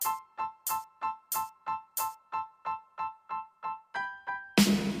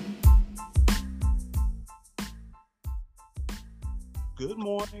good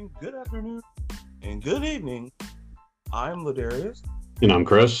morning, good afternoon, and good evening. I'm Ladarius, And I'm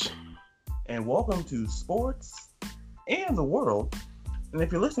Chris. and welcome to Sports and the World. And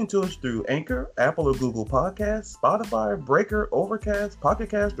if you're listening to us through Anchor, Apple or Google Podcasts, Spotify, Breaker, Overcast, Pocket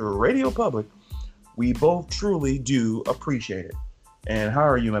Cast, or Radio Public, we both truly do appreciate it. And how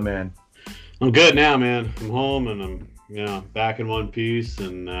are you, my man? I'm good now, man. I'm home and I'm back in one piece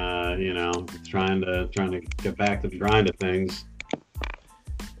and trying to get back to the grind of things.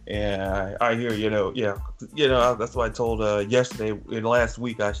 Yeah, I hear, that's what I told yesterday, last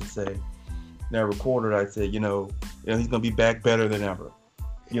week, I should say. And I recorded, I said, he's going to be back better than ever.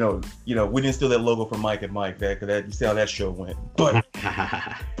 We didn't steal that logo from Mike and Mike, that you see how that show went. But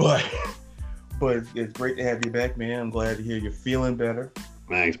it's great to have you back, man. I'm glad to hear you're feeling better.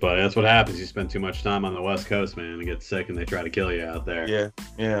 Thanks, buddy. That's what happens. You spend too much time on the West Coast, man, and get sick and they try to kill you out there.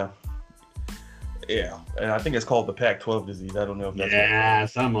 Yeah. And I think it's called the Pac-12 disease. I don't know if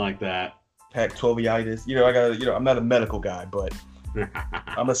that's something like that. Pac-12itis. I'm not a medical guy, but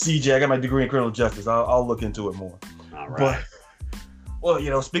I'm a CJ. I got my degree in criminal justice. I'll look into it more. All right.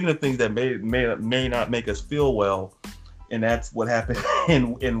 But, speaking of things that may not make us feel well, and that's what happened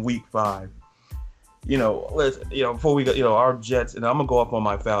in week 5. Before we go, our Jets, and I'm gonna go up on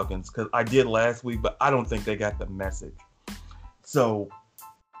my Falcons because I did last week, but I don't think they got the message. So,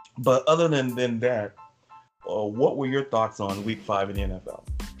 but other than that, what were your thoughts on week 5 in the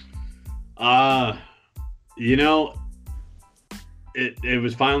NFL? It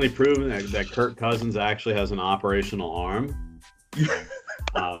was finally proven that Kirk Cousins actually has an operational arm. He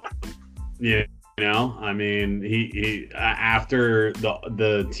after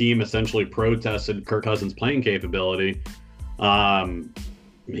the team essentially protested Kirk Cousins' playing capability,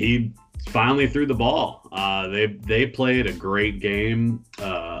 he finally threw the ball. They played a great game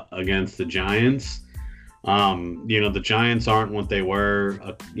against the Giants. The Giants aren't what they were,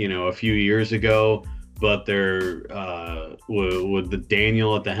 a few years ago, but they're with the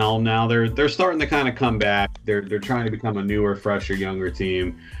Daniel at the helm now. They're starting to kind of come back. They're trying to become a newer, fresher, younger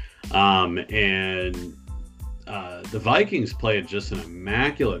team. The Vikings played just an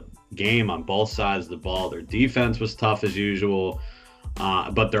immaculate game on both sides of the ball. Their defense was tough as usual,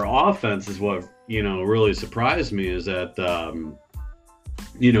 but their offense is what really surprised me is that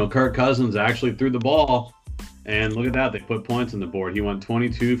Kirk Cousins actually threw the ball, and look at that, they put points on the board. He went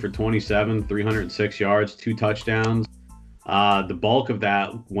 22 for 27, 306 yards, 2 touchdowns. The bulk of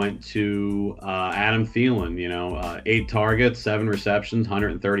that went to Adam Thielen, 8 targets, 7 receptions,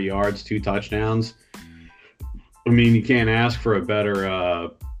 130 yards, 2 touchdowns. I mean, you can't ask for a better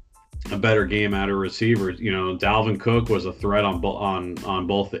game out of receivers. Dalvin Cook was a threat on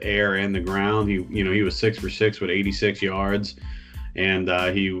both the air and the ground. He was 6 for 6 with 86 yards, and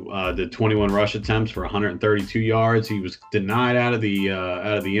he did 21 rush attempts for 132 yards. He was denied out of the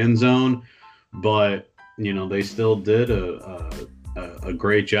end zone, but they still did a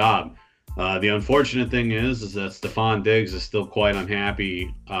great job. The unfortunate thing is that Stephon Diggs is still quite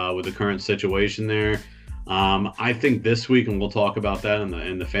unhappy with the current situation there. I think this week, and we'll talk about that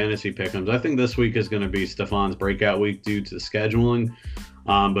in the fantasy pick'ems, I think this week is going to be Stephon's breakout week due to the scheduling.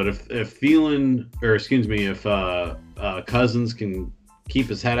 But if Cousins can keep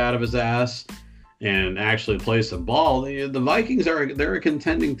his head out of his ass and actually play some ball, the Vikings they're a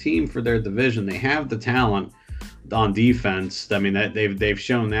contending team for their division. They have the talent on defense. I mean, that they've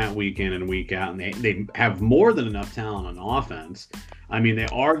shown that week in and week out, and they have more than enough talent on offense. I mean, they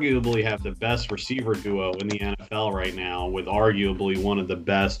arguably have the best receiver duo in the NFL right now, with arguably one of the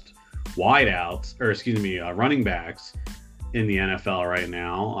best running backs in the NFL right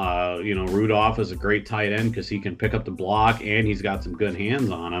now. Rudolph is a great tight end because he can pick up the block and he's got some good hands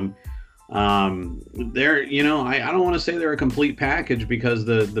on him. I don't want to say they're a complete package because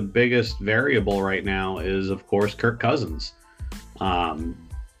the biggest variable right now is, of course, Kirk Cousins.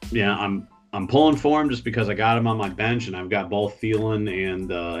 I'm pulling for him just because I got him on my bench and I've got both Thielen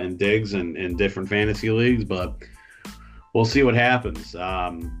and Diggs in different fantasy leagues, but we'll see what happens.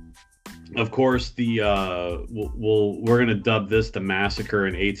 Of course, we're going to dub this the massacre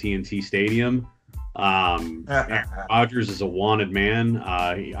in AT&T Stadium. Rodgers is a wanted man.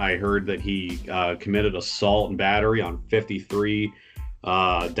 I heard that he committed assault and battery on 53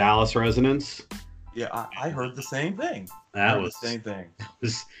 Dallas residents. Yeah, I heard the same thing. That was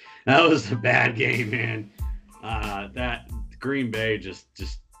a bad game, man. That Green Bay just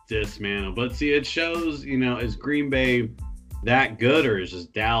dismantled. But see, it shows, is Green Bay that good or is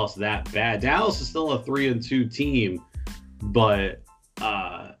just Dallas that bad? Dallas is still a 3-2 team, but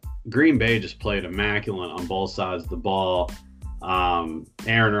Green Bay just played immaculate on both sides of the ball.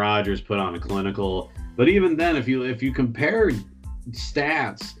 Aaron Rodgers put on a clinical. But even then, if you compare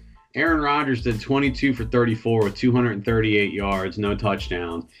stats. Aaron Rodgers did 22 for 34 with 238 yards, no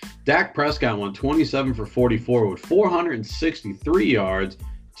touchdowns. Dak Prescott went 27 for 44 with 463 yards,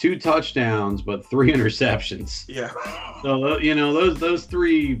 2 touchdowns, but 3 interceptions. Yeah. So those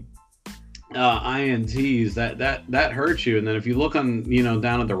 3 INTs that hurts you. And then if you look on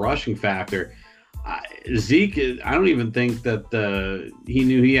down at the rushing factor, Zeke, I don't even think that he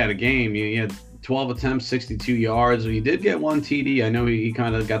knew he had a game. He had 12 attempts, 62 yards. He did get 1 TD. I know he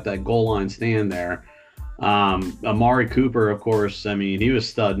kind of got that goal line stand there. Amari Cooper, of course, I mean, he was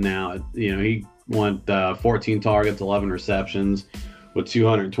studding out. He went 14 targets, 11 receptions with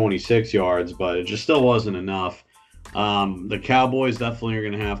 226 yards, but it just still wasn't enough. The Cowboys definitely are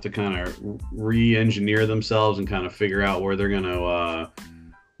going to have to kind of re-engineer themselves and kind of figure out where they're going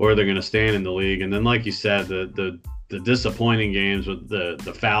to stand in the league. And then, like you said, the disappointing games with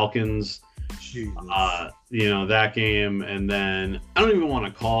the Falcons, that game, and then I don't even want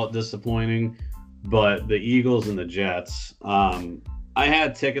to call it disappointing, but the Eagles and the Jets. I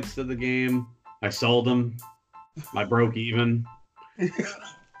had tickets to the game. I sold them. I broke even.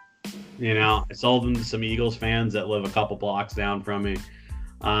 I sold them to some Eagles fans that live a couple blocks down from me.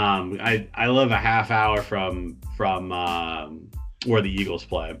 I live a half hour from where the Eagles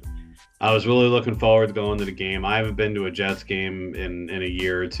play. I was really looking forward to going to the game. I haven't been to a Jets game in a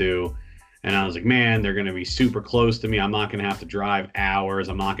year or two. And I was like, man, they're going to be super close to me. I'm not going to have to drive hours.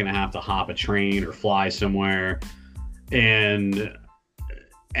 I'm not going to have to hop a train or fly somewhere. And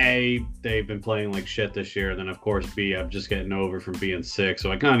A, they've been playing like shit this year. And then, of course, B, I'm just getting over from being sick.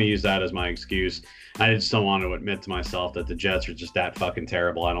 So I kind of use that as my excuse. I just don't want to admit to myself that the Jets are just that fucking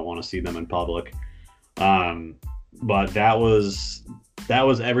terrible. I don't want to see them in public. But that was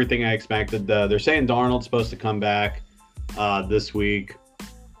everything I expected. They're saying Darnold's supposed to come back this week.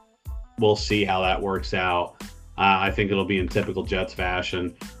 We'll see how that works out. I think it'll be in typical Jets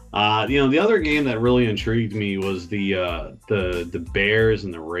fashion. The other game that really intrigued me was the Bears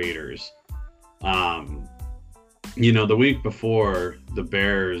and the Raiders. The week before, the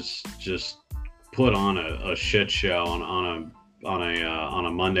Bears just put on a shit show on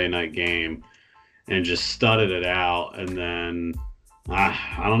a Monday night game and just studded it out. And then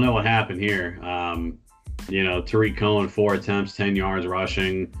I don't know what happened here. Tariq Cohen, 4 attempts, 10 yards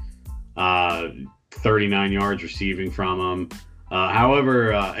rushing. 39 yards receiving from him.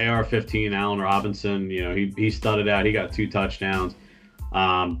 However, AR-15, Allen Robinson, he studded out. He got 2 touchdowns.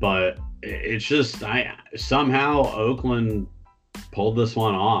 But it's just somehow Oakland pulled this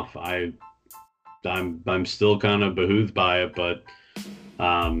one off. I'm still kind of behooved by it, but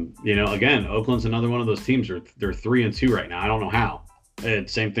again, Oakland's another one of those teams. They're 3-2 right now. I don't know how.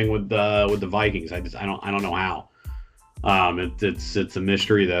 It's same thing with the Vikings. I don't know how. It's a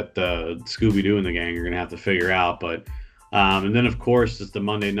mystery that Scooby-Doo and the gang are going to have to figure out. But and then, of course, it's the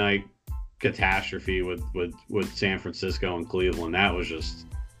Monday night catastrophe with San Francisco and Cleveland. That was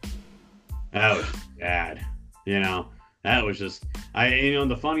bad. That was just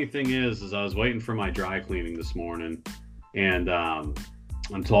the funny thing is I was waiting for my dry cleaning this morning, and I'm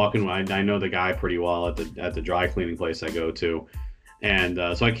talking. I know the guy pretty well at the dry cleaning place I go to. And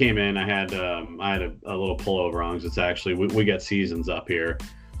so I came in. I had a little pullover on because it's actually we get seasons up here,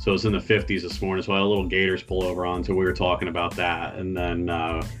 so it's in the 50s this morning. So I had a little Gators pullover on. So we were talking about that, and then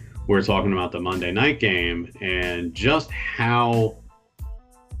we were talking about the Monday night game and just how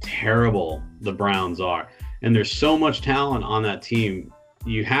terrible the Browns are. And there's so much talent on that team.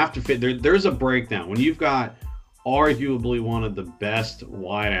 You have to fit. There's a breakdown when you've got arguably one of the best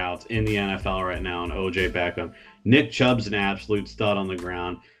wideouts in the NFL right now in O.J. Beckham. Nick Chubb's an absolute stud on the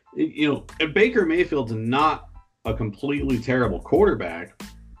ground. Baker Mayfield's not a completely terrible quarterback,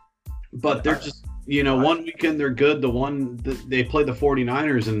 but they're just, one weekend they're good. They play the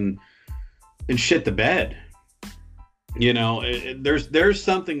 49ers and shit the bed. There's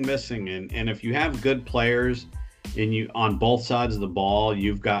something missing. And if you have good players and you on both sides of the ball,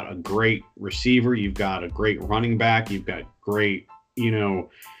 you've got a great receiver, you've got a great running back, you've got great,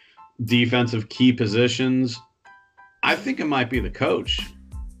 defensive key positions. I think it might be the coach.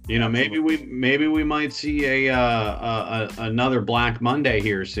 Maybe we might see another Black Monday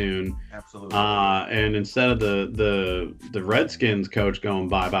here soon. Absolutely. And instead of the Redskins coach going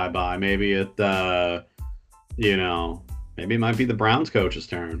bye, maybe maybe it might be the Browns coach's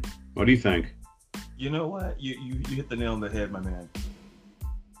turn. What do you think? You know what? You hit the nail on the head, my man.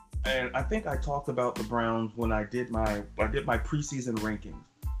 And I think I talked about the Browns when I did my preseason rankings.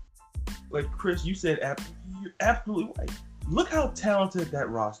 Like Chris, you said you're absolutely right. Look how talented that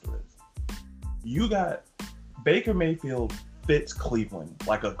roster is. You got Baker Mayfield fits Cleveland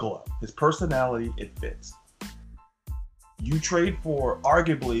like a glove. His personality, it fits. You trade for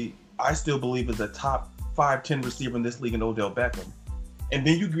arguably, I still believe, is a top 5-10 receiver in this league in Odell Beckham. And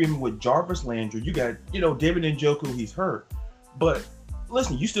then you agree with Jarvis Landry. You got, David Njoku, he's hurt. But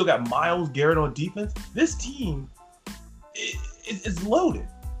listen, you still got Myles Garrett on defense. This team is loaded.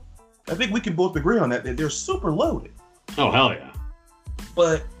 I think we can both agree on that they're super loaded. Oh, hell yeah.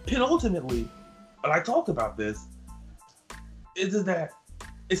 But penultimately, and I talked about this, is that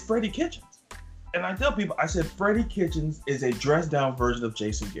it's Freddie Kitchens. And I tell people, I said Freddie Kitchens is a dressed-down version of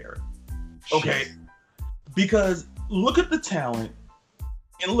Jason Garrett. Okay? Shit. Because look at the talent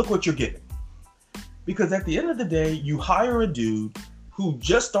and look what you're getting. Because at the end of the day, you hire a dude who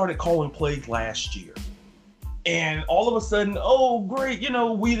just started calling plays last year. And all of a sudden, oh, great, we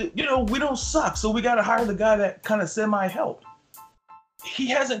don't suck, so we got to hire the guy that kind of semi-helped. He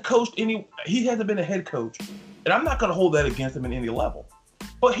hasn't been a head coach, and I'm not going to hold that against him in any level.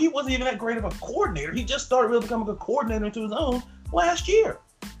 But he wasn't even that great of a coordinator. He just started really becoming a coordinator into his own last year.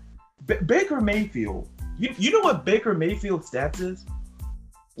 Baker Mayfield, you know what Baker Mayfield's stats is?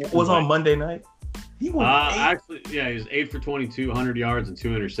 Was on Monday night. He went he was 8 for 22, 100 yards and 2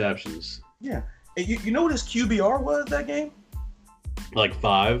 interceptions. Yeah. And you know what his QBR was that game? Like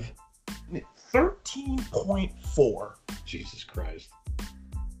 5? 13.4. Jesus Christ.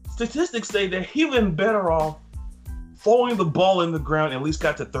 Statistics say that he would have been better off throwing the ball in the ground and at least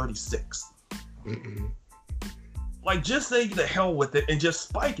got to 36. Like, just say the hell with it and just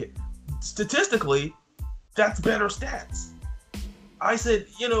spike it. Statistically, that's better stats. I said,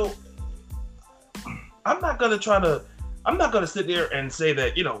 I'm not going to sit there and say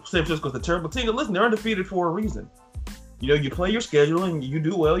that, San Francisco's a terrible team. Listen, they're undefeated for a reason. You play your schedule and you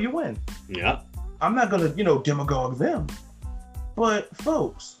do well, you win. Yeah. I'm not going to, demagogue them. But,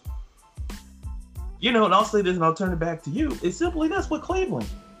 folks, and I'll say this and I'll turn it back to you. It's simply this with Cleveland.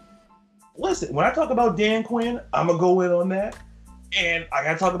 Listen, when I talk about Dan Quinn, I'm going to go in on that. And I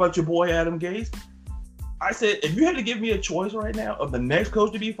got to talk about your boy, Adam Gase. I said, if you had to give me a choice right now of the next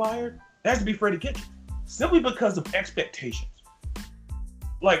coach to be fired, it has to be Freddie Kitchens. Simply because of expectations.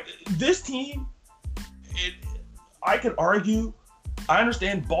 Like, this team, I could argue, I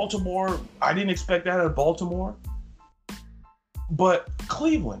understand Baltimore, I didn't expect that out of Baltimore. But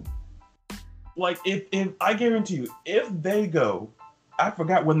Cleveland, like, if I guarantee you, if they go, I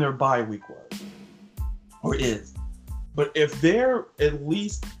forgot when their bye week was, or is, but if they're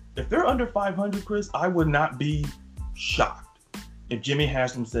under 500, Chris, I would not be shocked if Jimmy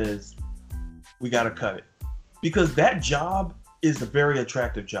Haslam says, we got to cut it. Because that job is a very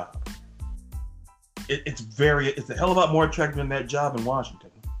attractive job. It's a hell of a lot more attractive than that job in Washington.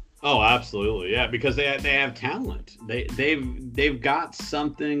 Oh, absolutely. Yeah, because they have talent. They've got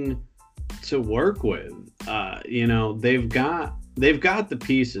something to work with. They've got the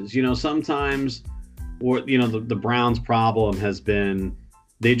pieces. Sometimes the Browns' problem has been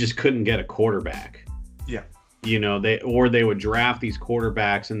they just couldn't get a quarterback. Yeah. They would draft these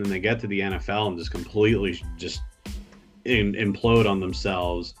quarterbacks and then they get to the NFL and just completely implode on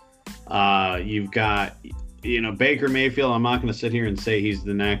themselves. You've got, Baker Mayfield. I'm not going to sit here and say he's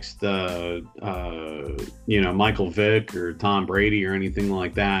the next, Michael Vick or Tom Brady or anything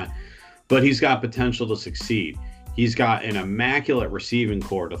like that, but he's got potential to succeed. He's got an immaculate receiving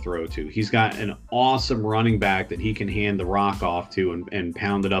core to throw to. He's got an awesome running back that he can hand the rock off to and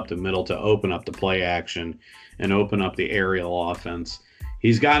pound it up the middle to open up the play action and open up the aerial offense.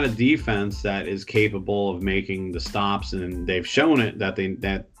 He's got a defense that is capable of making the stops, and they've shown it that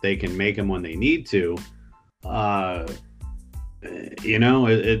they can make them when they need to.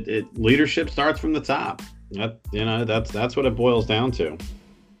 Leadership starts from the top. That's what it boils down to.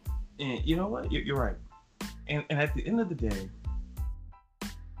 And you know what? You're right. And at the end of the day,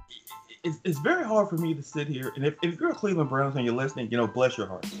 it's very hard for me to sit here. And if you're a Cleveland Browns and you're listening, bless your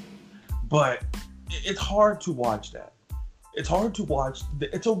hearts. But it's hard to watch that. It's hard to watch.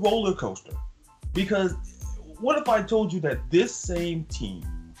 It's a roller coaster. Because what if I told you that this same team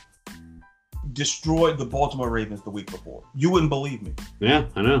destroyed the Baltimore Ravens the week before? You wouldn't believe me. Yeah,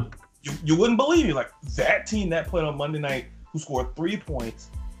 I know. You wouldn't believe me. Like, that team that played on Monday night who scored 3 points,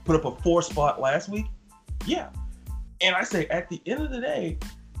 put up a 4 spot last week. Yeah. And I say, at the end of the day,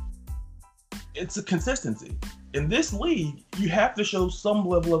 it's a consistency. In this league, you have to show some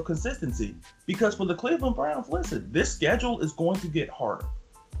level of consistency, because for the Cleveland Browns, listen, this schedule is going to get harder.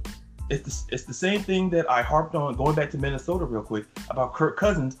 It's the same thing that I harped on, going back to Minnesota real quick, about Kirk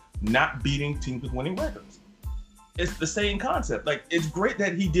Cousins not beating teams with winning records. It's the same concept. Like, it's great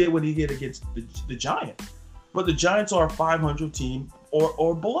that he did what he did against the Giants, but the Giants are a 500 team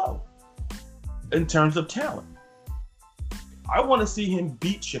or below in terms of talent. I want to see him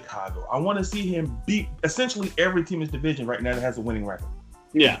beat Chicago. I want to see him beat essentially every team in his division right now that has a winning record.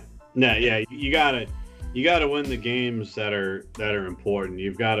 Yeah. No, yeah, you gotta win the games that are important.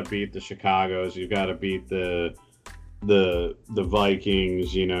 You've got to beat the Chicagos. You've got to beat the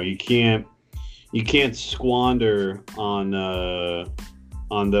Vikings. You know, you can't squander on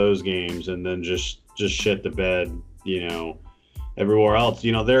those games and then just shit the bed. You know, everywhere else.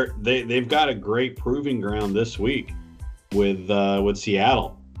 You know, they've got a great proving ground this week with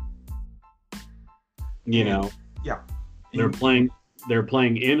Seattle. You know, yeah, they're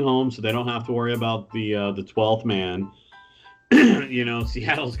playing in home, so they don't have to worry about the 12th man. You know,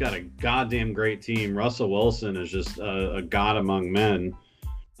 Seattle's got a goddamn great team. Russell Wilson is just a god among men.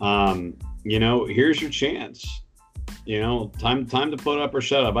 You know, here's your chance. You know, time to put up or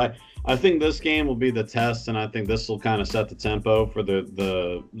shut up. I think this game will be the test, and I think this will kind of set the tempo for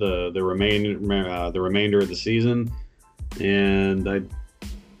the remainder of the season. And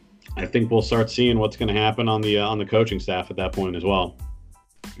I think we'll start seeing what's going to happen on the coaching staff at that point as well.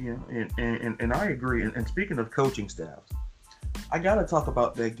 Yeah, and I agree. And speaking of coaching staffs, I got to talk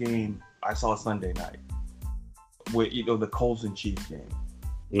about that game I saw Sunday night with the Colts and Chiefs game.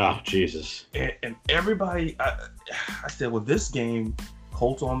 Oh, Jesus. And everybody, I said, with this game,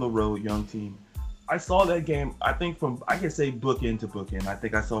 Colts on the road, young team. I saw that game, I think I can say bookend to bookend. I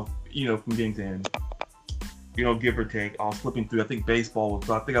think I saw, from beginning to end. Give or take. I was flipping through. I think baseball was.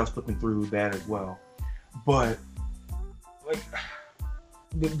 So I think I was flipping through that as well. But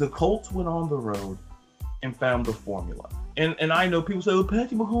the Colts went on the road and found the formula. And I know people say, "Well,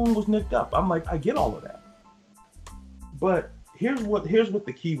 Patrick Mahomes was nicked up." I'm like, I get all of that. But here's what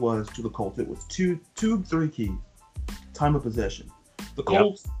the key was to the Colts. It was three keys. Time of possession. The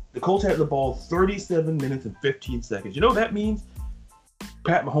Colts had the ball 37 minutes and 15 seconds. You know what that means?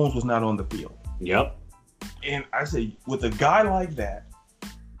 Pat Mahomes was not on the field. Yep. And I say, with a guy like that,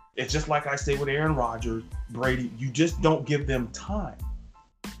 it's just like I say with Aaron Rodgers, Brady, you just don't give them time.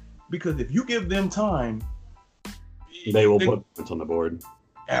 Because if you give them time, they will put points on the board.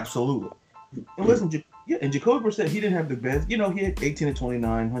 Absolutely. And listen, and Jacoby Brissett, he didn't have the best. He had 18 and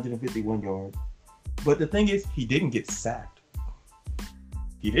 29, 151 yards. But the thing is, he didn't get sacked.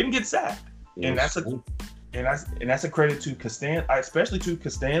 Yes. And that's a credit to especially to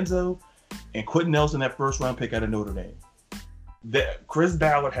Costanzo and Quentin Nelson, that first-round pick out of Notre Dame. That Chris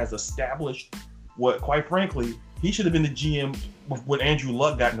Ballard has established what, quite frankly, he should have been the GM when Andrew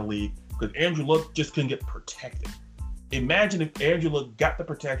Luck got in the league, because Andrew Luck just couldn't get protected. Imagine if Andrew Luck got the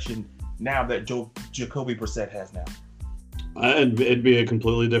protection now that Jacoby Brissett has now. It'd be a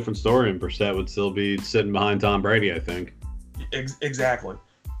completely different story, and Brissett would still be sitting behind Tom Brady, I think. Exactly.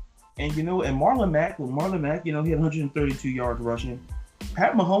 And Marlon Mack, he had 132 yards rushing.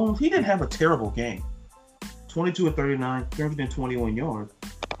 Pat Mahomes, he didn't have a terrible game. 22 of 39, 321 yards.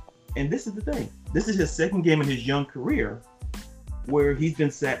 And this is the thing. This is his second game in his young career where he's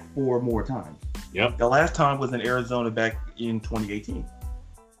been sacked 4 more times. Yep. The last time was in Arizona back in 2018.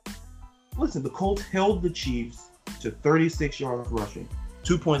 Listen, the Colts held the Chiefs to 36 yards rushing,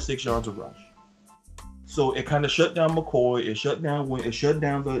 2.6 yards of rush. So it kind of shut down McCoy. It shut down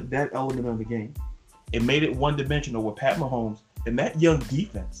that element of the game. It made it one-dimensional with Pat Mahomes. And that young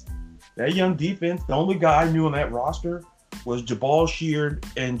defense, the only guy I knew on that roster was Jabal Sheard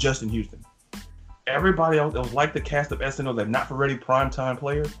and Justin Houston. Everybody else, it was like the cast of SNL, that not-for-ready primetime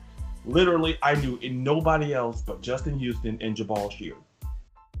players. Literally, I knew nobody else but Justin Houston and Jabal Sheard.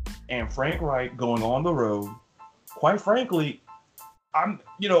 And Frank Reich going on the road, quite frankly, I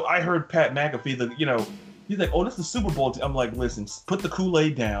heard Pat McAfee, he's like, "Oh, this is the Super Bowl team." I'm like, listen, put the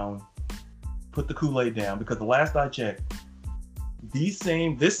Kool-Aid down. Because the last I checked, this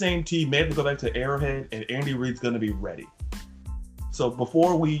same team may have to go back to Arrowhead, and Andy Reid's going to be ready. So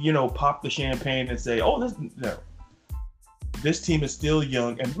before we, pop the champagne and say, this team is still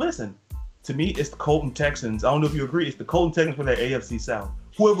young. And listen, to me, it's the Colton Texans. I don't know if you agree. It's the Colton Texans for that AFC South.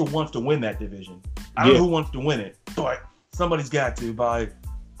 Whoever wants to win that division. I don't know who wants to win it, but somebody's got to by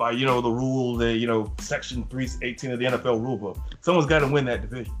the rules, Section 318 of the NFL rulebook. Someone's got to win that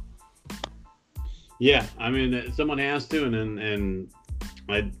division. Yeah, I mean, someone has to, and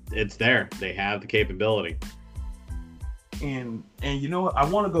it's there. They have the capability. And you know what? I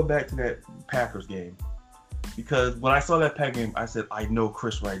want to go back to that Packers game, because when I saw that Packers game, I said, I know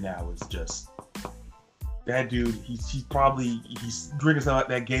Chris right now is just that dude. He's drinking some of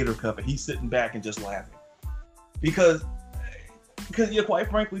that Gator Cup, and he's sitting back and just laughing because quite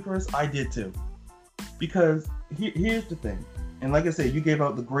frankly, Chris, I did too. Because here's the thing. And like I said, you gave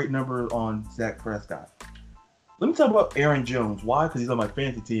out the great number on Dak Prescott. Let me talk about Aaron Jones. Why? Because he's on my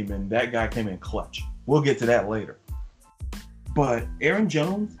fantasy team, and that guy came in clutch. We'll get to that later. But Aaron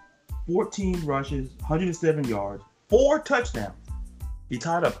Jones, 14 rushes, 107 yards, 4 touchdowns. He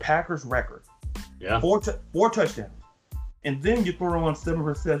tied a Packers record. Yeah. Four touchdowns. And then you throw on 7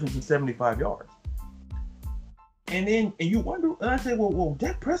 receptions and 75 yards. And you wonder, and I say, well,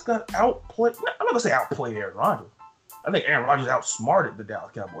 Dak Prescott outplayed. I'm not going to say outplayed Aaron Rodgers. I think Aaron Rodgers outsmarted the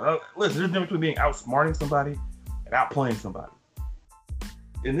Dallas Cowboys. Listen, there's a difference between outsmarting somebody and outplaying somebody.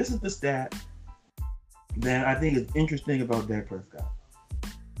 And this is the stat that I think is interesting about Dak Prescott.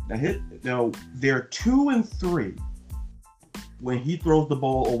 Now, they're 2-3 when he throws the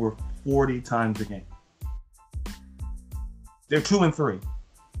ball over 40 times a game. They're 2-3.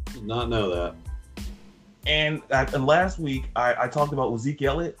 Did not know that. And last week I talked about Zeke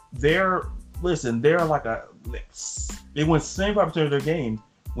Elliott. They win 75% of their games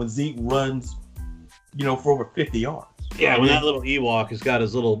when Zeke runs, for over 50 yards. Yeah, when that little Ewok has got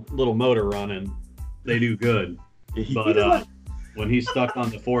his little motor running, they do good. But when he's stuck on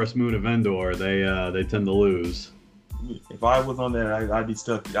the Forest Moon of Endor, they tend to lose. If I was on there, I'd be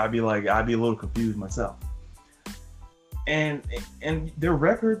stuck. I'd be a little confused myself. And their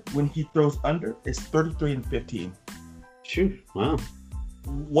record when he throws under is 33-15. Shoot! Wow.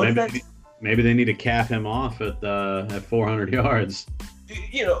 Maybe they need to cap him off at 400 yards.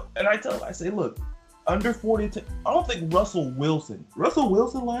 And I say, look, under 40. I don't think Russell Wilson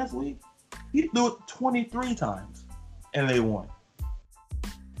last week, he threw it 23 times, and they won.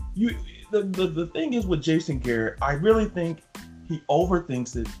 The thing is with Jason Garrett, I really think he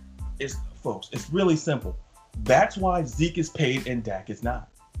overthinks it. It's really simple. That's why Zeke is paid and Dak is not.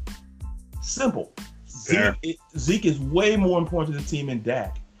 Simple. Zeke is way more important to the team than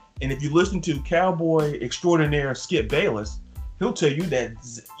Dak. And if you listen to Cowboy extraordinaire Skip Bayless, he'll tell you that,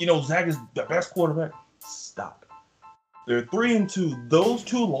 Zach is the best quarterback. Stop. They're 3-2. Those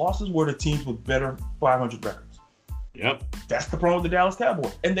 2 losses were the teams with better 500 records. Yep. That's the problem with the Dallas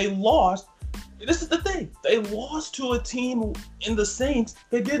Cowboys. And they lost. This is the thing. They lost to a team in the Saints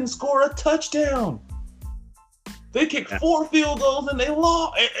that didn't score a touchdown. They kicked 4 field goals and they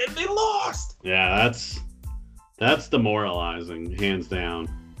lost. Yeah, that's demoralizing, hands down.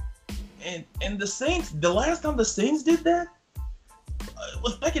 And the Saints, the last time the Saints did that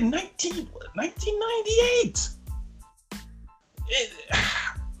was back in 1998.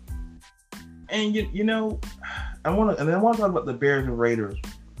 I want to talk about the Bears and Raiders.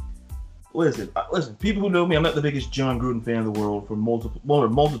 Listen. People who know me, I'm not the biggest John Gruden fan in the world for a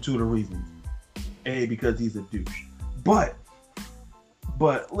multitude of reasons. A, because he's a douche. But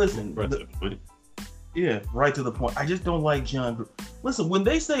listen. Right to the point. Yeah, right to the point. I just don't like John Gruden. Listen, when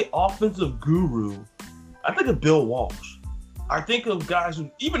they say offensive guru, I think of Bill Walsh. I think of guys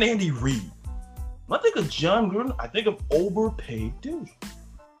even Andy Reid. When I think of John Gruden, I think of overpaid douche.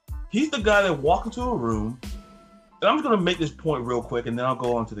 He's the guy that walks into a room, and I'm just going to make this point real quick, and then I'll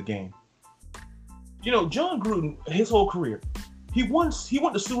go on to the game. John Gruden, his whole career, he went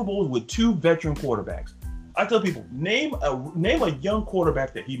to Super Bowls with 2 veteran quarterbacks. I tell people, name a young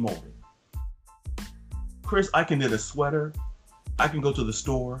quarterback that he molded. Chris, I can knit a sweater. I can go to the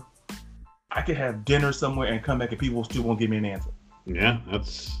store. I can have dinner somewhere and come back and people still won't give me an answer. Yeah,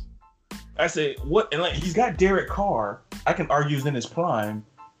 that's... I say, what? And he's got Derek Carr. I can argue he's in his prime.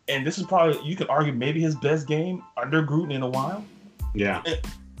 And this is probably, you can argue maybe his best game under Gruden in a while. Yeah.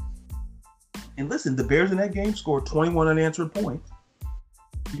 And listen, the Bears in that game scored 21 unanswered points.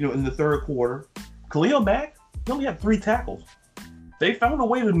 In the third quarter. Khalil Mack, he only had 3 tackles. They found a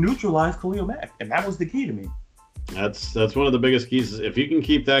way to neutralize Khalil Mack, and that was the key to me. That's one of the biggest keys. If you can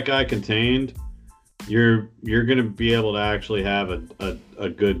keep that guy contained, you're going to be able to actually have a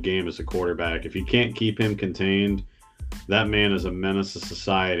good game as a quarterback. If you can't keep him contained, that man is a menace to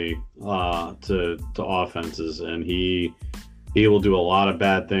society, to offenses, and he will do a lot of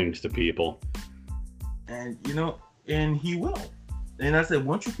bad things to people. And and he will. And I said,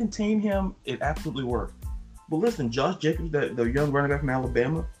 once you contain him, it absolutely works. But listen, Josh Jacobs, the young running back from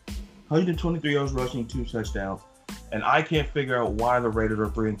Alabama, 123 yards rushing, 2 touchdowns. And I can't figure out why the Raiders are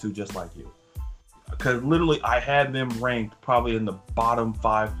 3-2 just like you. Because literally, I had them ranked probably in the bottom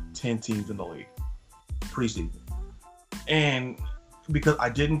 5-10 teams in the league preseason. And because I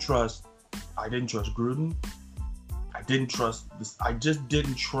didn't trust Gruden. I just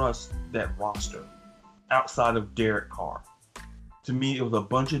didn't trust that roster outside of Derek Carr. To me, it was a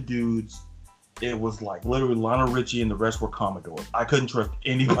bunch of dudes. It was like literally Lionel Richie and the rest were Commodores. I couldn't trust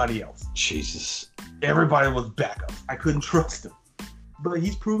anybody else. Jesus. Everybody was backups. I couldn't trust him. But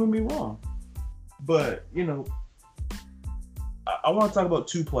he's proven me wrong. But, I want to talk about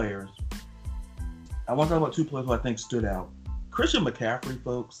 2 players. I want to talk about 2 players who I think stood out. Christian McCaffrey,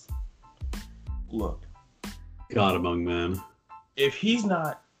 folks. Look. God among men. if he's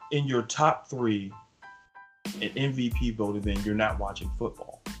not in your top 3 in MVP voting, then you're not watching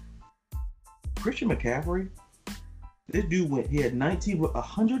football. Christian McCaffrey, this dude he had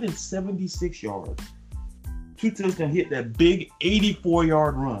 176 yards, 2 touchdowns, hit that big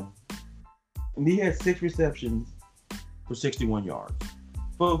 84-yard run, and he had 6 receptions for 61 yards.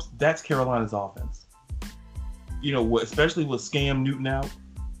 Folks, that's Carolina's offense. Especially with Cam Newton out,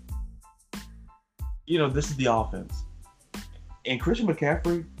 this is the offense. And Christian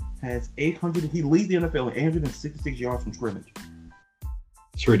McCaffrey has he leads the NFL at 866 yards from scrimmage.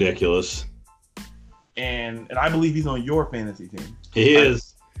 It's ridiculous. And I believe he's on your fantasy team. He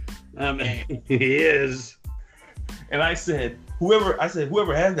is. He is. And I said, whoever has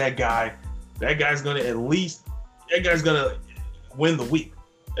that guy's gonna win the week.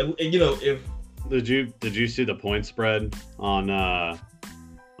 And if did you see the point spread on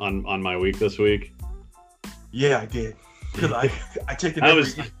my week this week? Yeah, I did. Because I checked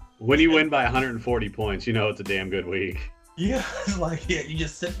it when you win by 140 points, it's a damn good week. Yeah, it's like you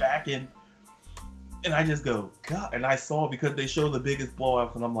just sit back and I just go, God, and I saw it because they show the biggest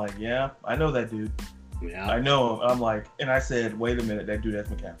blowouts, and I'm like, yeah, I know that dude. Yeah. I know him. I'm like, and I said, wait a minute, that dude, that's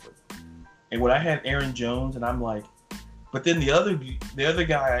McCaffrey. And when I had Aaron Jones, and I'm like, but then the other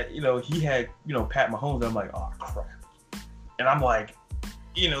guy, he had, Pat Mahomes, and I'm like, oh, crap. And I'm like,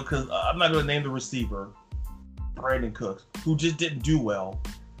 because I'm not going to name the receiver, Brandon Cooks, who just didn't do well.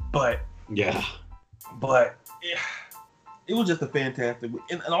 But it was just a fantastic week.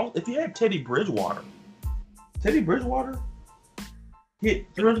 And if you had Teddy Bridgewater hit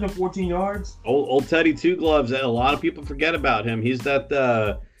 314 yards. Old Teddy Two Gloves. A lot of people forget about him. He's that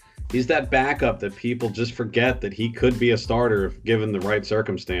backup that people just forget that he could be a starter if given the right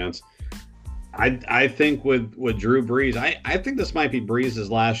circumstance. I think with Drew Brees, I think this might be Brees'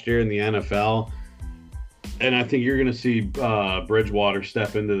 last year in the NFL. And I think you're going to see Bridgewater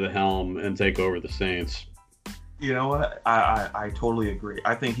step into the helm and take over the Saints. You know what? I totally agree.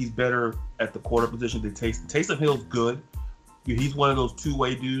 I think he's better at the quarter position than Taysom. Taysom Hill's good. He's one of those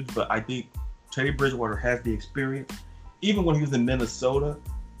two-way dudes, but I think Teddy Bridgewater has the experience. Even when he was in Minnesota,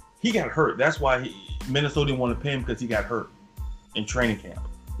 he got hurt. That's why Minnesota didn't want to pay him, because he got hurt in training camp.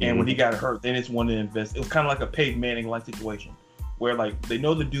 And when he got hurt, they just wanted to invest. It was kind of like a Peyton Manning-like situation, where they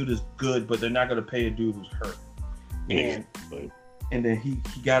know the dude is good, but they're not going to pay a dude who's hurt. And then he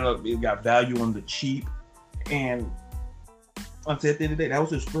got value on the cheap. And at the end of the day, that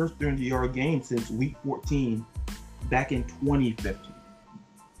was his first 300-yard game since week 14 back in 2015.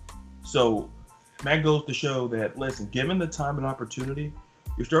 So that goes to show that, listen, given the time and opportunity,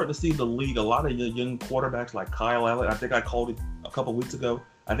 you're starting to see the league, a lot of young quarterbacks like Kyle Allen. I think I called it a couple weeks ago.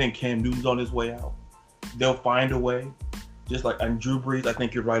 I think Cam Newton's on his way out. They'll find a way. Just like and Drew Brees, I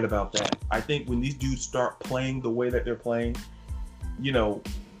think you're right about that. I think when these dudes start playing the way that they're playing,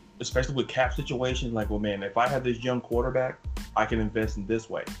 especially with cap situations, like, well, man, if I have this young quarterback, I can invest in this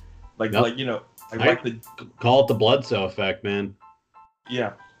way. Call it the Bledsoe effect, man.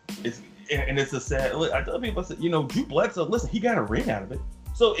 Yeah, it's a sad. I tell people, Drew Bledsoe. Listen, he got a ring out of it,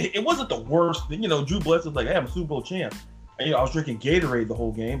 so it wasn't the worst thing. Drew Bledsoe's like, hey, I'm a Super Bowl champ. And, I was drinking Gatorade the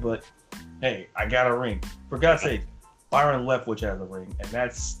whole game, but hey, I got a ring. For God's sake, Byron Leftwich has a ring, and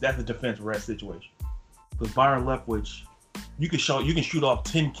that's a defense rest situation. Because Byron Leftwich, you can shoot off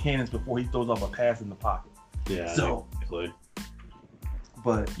 10 cannons before he throws off a pass in the pocket. Yeah. So, exactly.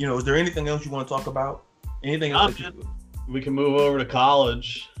 But is there anything else you want to talk about? Anything else? We can move over to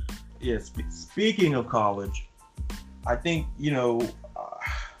college. Yeah. Speaking of college, I think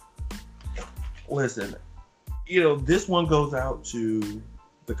listen, this one goes out to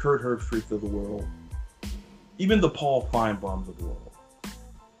the Kurt Herbstreits of the world, even the Paul Feinbaums of the world,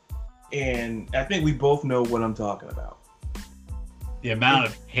 and I think we both know what I'm talking about. The amount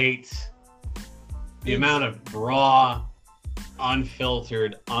of hate, the amount of raw,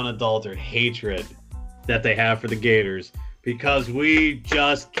 unfiltered, unadulterated hatred that they have for the Gators because we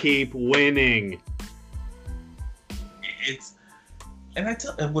just keep winning.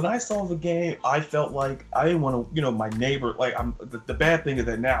 And when I saw the game, I felt like I didn't want to, my neighbor, like the bad thing is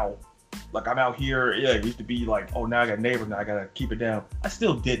that now, like I'm out here, yeah, it used to be like, oh, now I got neighbors, now I got to keep it down. I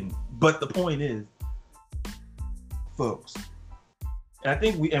still didn't. But the point is, folks, and I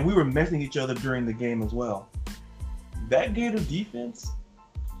think we were messing each other during the game as well. That Gator defense,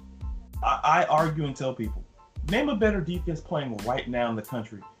 I argue and tell people, name a better defense playing right now in the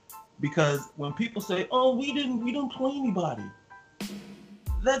country. Because when people say, oh, we don't play anybody,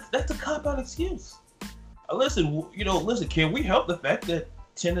 that's a cop-out excuse. Listen, can we help the fact that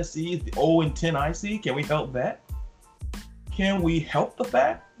Tennessee is the 0-10 IC? Can we help that? Can we help the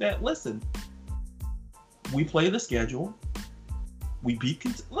fact that, listen, we play the schedule, We beat.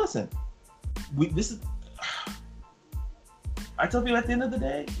 Listen, this is. I tell you, at the end of the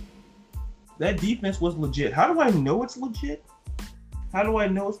day, that defense was legit. How do I know it's legit?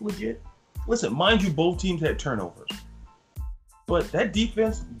 Listen, mind you, both teams had turnovers. But that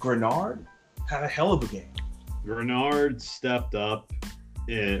defense, Grenard, had a hell of a game. Grenard stepped up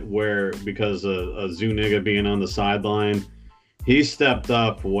because of Zuniga being on the sideline. He stepped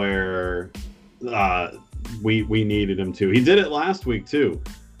up where we needed him to. He did it last week, too.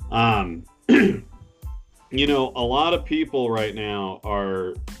 You know, a lot of people right now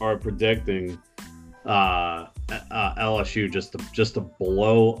are predicting LSU just to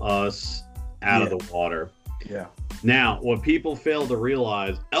blow us out of the water. Yeah. Now, what people fail to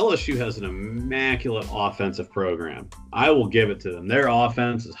realize, LSU has an immaculate offensive program. I will give it to them. Their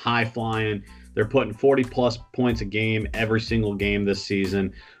offense is high flying. They're putting 40-plus points a game every single game this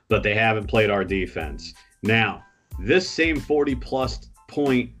season, but they haven't played our defense. Now, this same 40-plus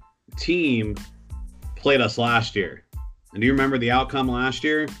point team played us last year. And do you remember the outcome last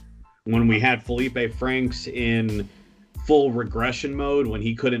year when we had Felipe Franks in full regression mode when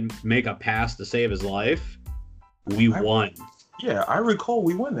he couldn't make a pass to save his life? We won. Yeah, I recall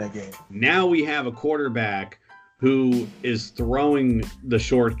we won that game. Now we have a quarterback who is throwing the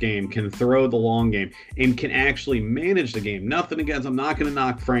short game, can throw the long game, and can actually manage the game. Nothing against, I'm not going to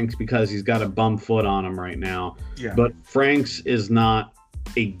knock Franks because he's got a bum foot on him right now. Yeah. But Franks is not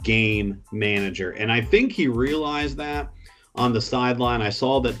a game manager. And I think he realized that on the sideline. I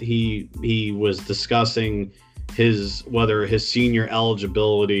saw that he was discussing whether his senior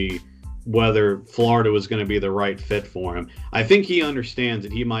eligibility, whether Florida was going to be the right fit for him. I think he understands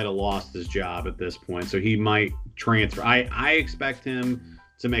that he might have lost his job at this point, so he might transfer. I expect him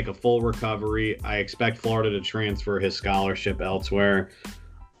to make a full recovery. I expect Florida to transfer his scholarship elsewhere.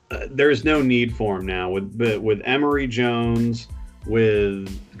 There's no need for him now with Emory Jones,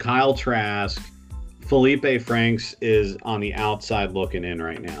 with Kyle Trask. Felipe Franks is on the outside looking in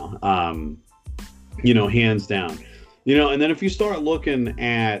right now. Hands down. And then if you start looking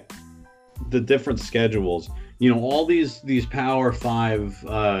at the different schedules, all these Power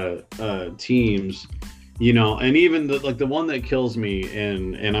 5 teams, and even the one that kills me,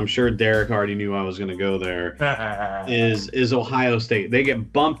 and I'm sure Derek already knew I was going to go there, is Ohio State. They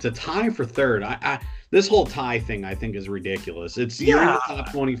get bumped to tie for third. This whole tie thing, I think, is ridiculous. It's you're in the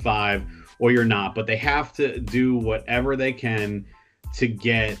top 25 or you're not, but they have to do whatever they can to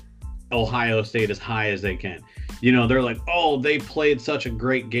get Ohio State as high as they can. They're like, oh, they played such a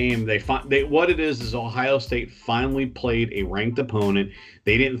great game. What it is Ohio State finally played a ranked opponent.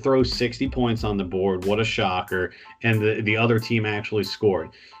 They didn't throw 60 points on the board. What a shocker. And the other team actually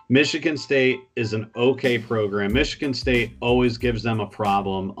scored. Michigan State is an okay program. Michigan State always gives them a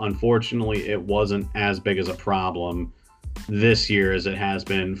problem. Unfortunately, it wasn't as big as a problem this year as it has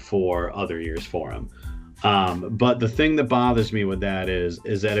been for other years for them. But the thing that bothers me with that is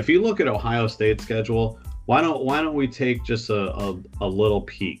that if you look at Ohio State's schedule, why don't we take just a little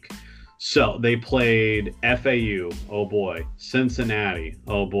peek? So they played FAU, oh boy, Cincinnati,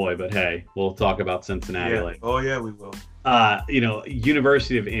 oh boy, but hey, we'll talk about Cincinnati later. Oh yeah, we will.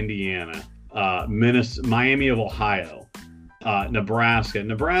 University of Indiana, Miami of Ohio, Nebraska.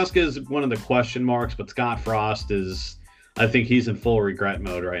 Nebraska is one of the question marks, but Scott Frost I think he's in full regret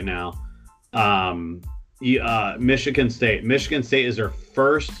mode right now. Michigan State. Michigan State is their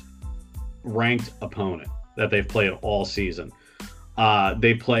first ranked opponent that they've played all season.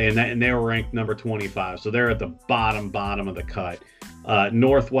 They play, and they were ranked number 25, so they're at the bottom of the cut.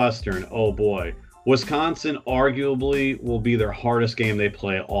 Northwestern, oh boy. Wisconsin arguably will be their hardest game they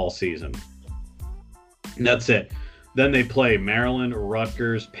play all season. And that's it. Then they play Maryland,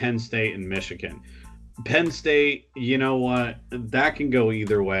 Rutgers, Penn State, and Michigan. Penn State, you know what? That can go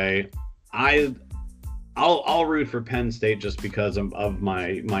either way. I'll root for Penn State just because of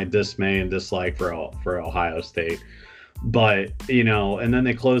my dismay and dislike for Ohio State. But, and then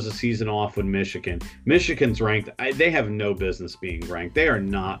they close the season off with Michigan. Michigan's ranked. They have no business being ranked. They are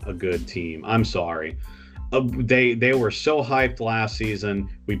not a good team. I'm sorry. They were so hyped last season.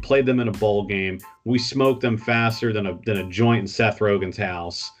 We played them in a bowl game. We smoked them faster than a joint in Seth Rogen's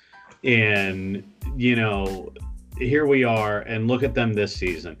house. And, here we are, and look at them this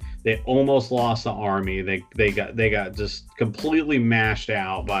season. They almost lost the Army. They got just completely mashed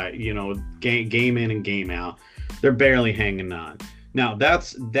out by, game in and game out. They're barely hanging on. Now,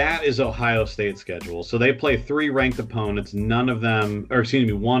 that is Ohio State's schedule. So they play 3 ranked opponents. One of them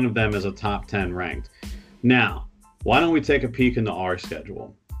is a top 10 ranked. Now, why don't we take a peek into our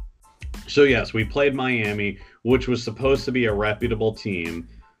schedule? So, yes, we played Miami, which was supposed to be a reputable team.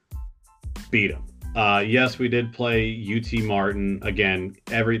 Beat them. Yes, we did play UT Martin. Again,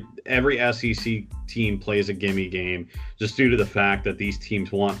 every SEC team plays a gimme game just due to the fact that these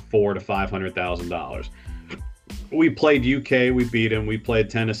teams want $400,000 to $500,000. We played UK, we beat them. We played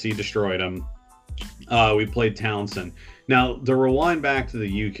Tennessee, destroyed them. We played Townsend. Now, to rewind back to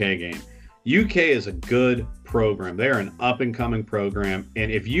the UK game, UK is a good program. They're an up-and-coming program,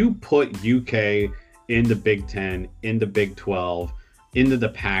 and if you put UK into Big Ten, into Big 12, into the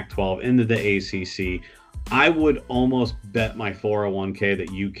Pac-12, into the ACC, I would almost bet my 401k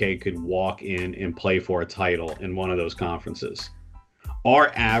that UK could walk in and play for a title in one of those conferences.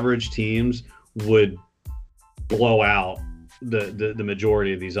 Our average teams would blow out the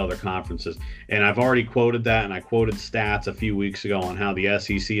majority of these other conferences. And I've already quoted that, and I quoted stats a few weeks ago on how the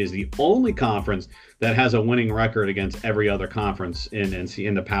SEC is the only conference that has a winning record against every other conference in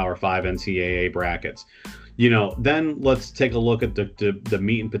the Power 5 NCAA brackets. You know, then let's take a look at the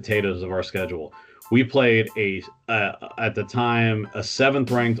meat and potatoes of our schedule. We played at the time a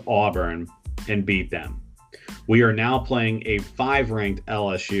 7th ranked Auburn and beat them. We are now playing a 5 ranked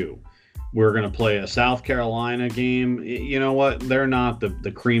LSU. We're going to play a South Carolina game. You know what? They're not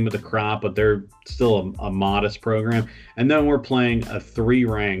the cream of the crop, but they're still a modest program. And then we're playing a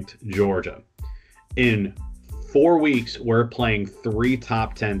 3-ranked Georgia. In 4 weeks, we're playing 3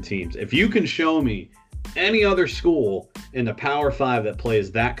 top 10 teams. If you can show me any other school in the Power 5 that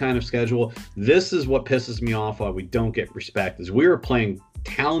plays that kind of schedule, this is what pisses me off why we don't get respect, is we are playing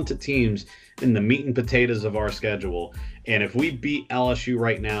talented teams in the meat and potatoes of our schedule. And if we beat LSU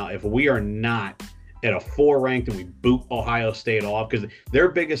right now, if we are not at a 4 ranked and we boot Ohio State off, because their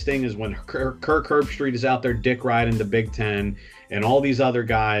biggest thing is when Kirk Herbstreit is out there dick riding the Big Ten and all these other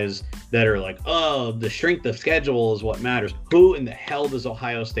guys that are like, oh, the strength of schedule is what matters. Who in the hell does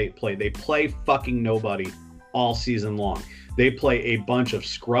Ohio State play? They play fucking nobody all season long. They play a bunch of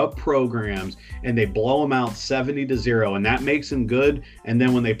scrub programs and they blow them out 70-0, and that makes them good. And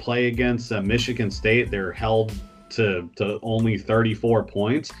then when they play against Michigan State, they're held to only 34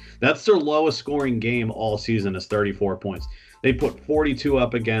 points. That's their lowest scoring game all season, is 34 points. They put 42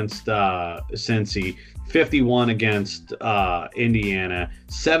 up against Cincy, 51 against Indiana,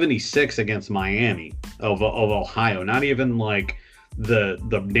 76 against Miami of Ohio. Not even like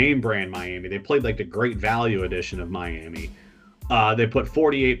the name brand Miami. They played like the great value edition of Miami. They put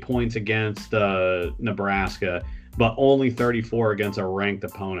 48 points against Nebraska, but only 34 against a ranked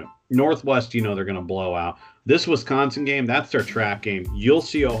opponent. Northwest, you know, they're going to blow out. This Wisconsin game, that's their trap game. You'll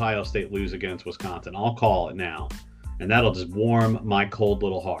see Ohio State lose against Wisconsin. I'll call it now. And that'll just warm my cold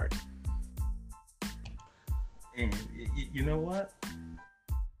little heart. And you know what?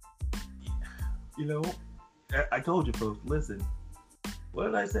 You know, I told you folks, listen. What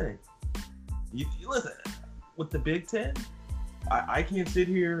did I say? You listen, with the Big Ten, I can't sit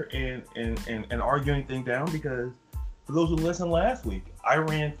here and argue anything down, because for those who listened last week, I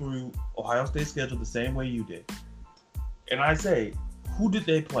ran through Ohio State's schedule the same way you did. And I say, who did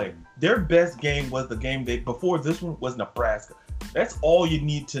they play? Their best game was the game before this one was Nebraska. That's all you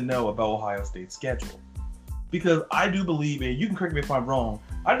need to know about Ohio State's schedule. Because I do believe, and you can correct me if I'm wrong,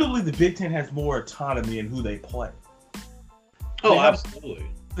 I do believe the Big Ten has more autonomy in who they play. Oh, absolutely.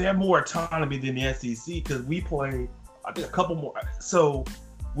 They have more autonomy than the SEC, because we play, I think, a couple more. So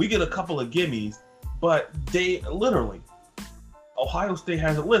we get a couple of gimmies, but they literally, Ohio State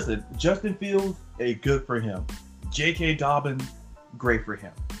has it. Listen, Justin Fields, good for him. J.K. Dobbins, great for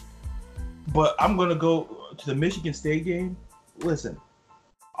him. But I'm going to go to the Michigan State game. Listen,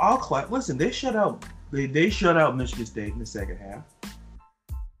 listen, they shut out Michigan State in the second half.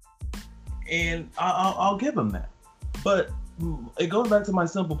 And I'll give them that. But it goes back to my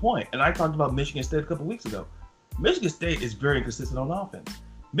simple point, and I talked about Michigan State a couple weeks ago. Michigan State is very inconsistent on offense.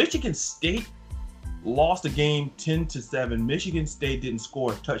 Michigan State lost the game 10-7. Michigan State didn't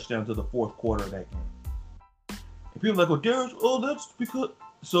score a touchdown until the fourth quarter of that game. And people are like, well, Darius, that's because.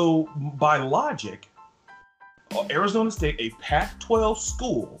 So by logic, Arizona State, a Pac-12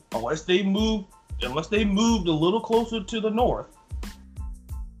 school, unless they moved a little closer to the north.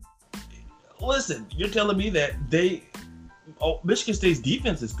 Listen, you're telling me that Michigan State's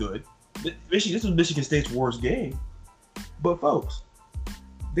defense is good. This was Michigan State's worst game. But folks,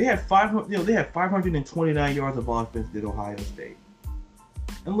 they had 529 yards of offense at Ohio State.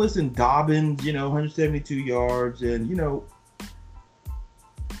 And listen, Dobbins, 172 yards, and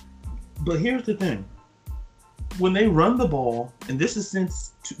but here's the thing. When they run the ball, and this is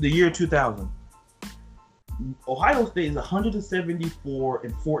since the year 2000, Ohio State is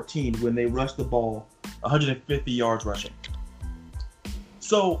 174-14 when they rush the ball, 150 yards rushing.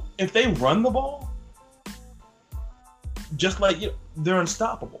 So if they run the ball, just like they're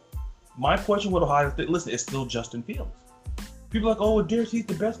unstoppable. my question with Ohio State, listen, it's still Justin Fields. People are like, oh, Darius, he's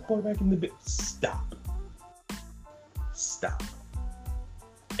the best quarterback in the big. Stop.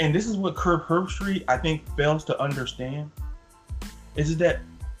 And this is what Kirk Herbstreit, I think, fails to understand. Is that,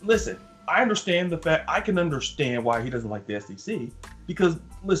 listen, I understand the fact, I can understand why he doesn't like the SEC. Because,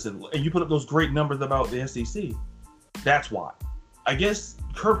 listen, and you put up those great numbers about the SEC. That's why. I guess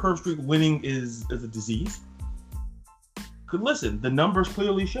Kirk Herbstreit winning is a disease. Because, listen, the numbers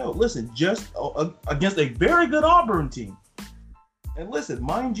clearly show. Listen, just against a very good Auburn team. And listen,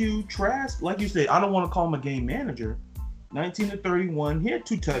 mind you, Trask, like you said, I don't want to call him a game manager. 19-31, he had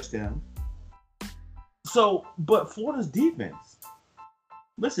 2 touchdowns. So, but Florida's defense,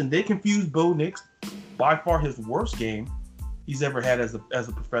 listen, they confused Bo Nix, by far his worst game he's ever had as a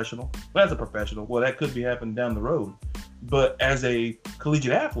professional. Well, as a professional, well, that could be happening down the road. But as a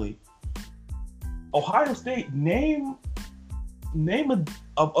collegiate athlete, Ohio State, name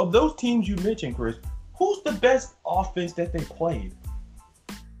of those teams you mentioned, Chris, who's the best offense that they played?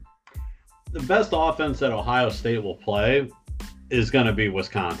 The best offense that Ohio State will play is going to be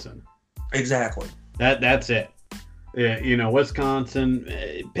Wisconsin. Exactly. That's it. Yeah, Wisconsin,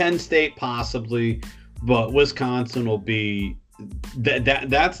 Penn State possibly, but Wisconsin will be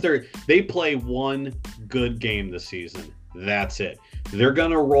that's their. They play one good game this season. That's it. They're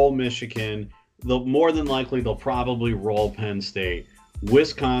going to roll Michigan. More than likely, they'll probably roll Penn State.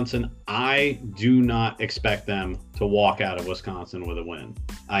 Wisconsin, I do not expect them to walk out of Wisconsin with a win.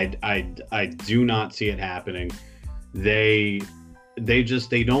 I do not see it happening. They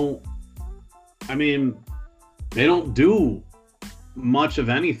don't. I mean, they don't do much of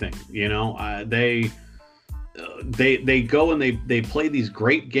anything. They go and they play these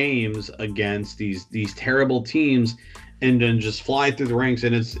great games against these terrible teams, and then just fly through the ranks.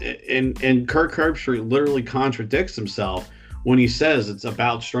 And and Kirk Herbstreit literally contradicts himself when he says it's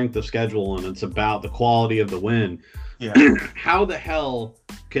about strength of schedule and it's about the quality of the win. Yeah. How the hell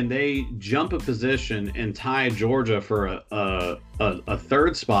can they jump a position and tie Georgia for a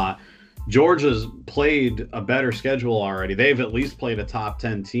third spot? Georgia's played a better schedule already. They've at least played a top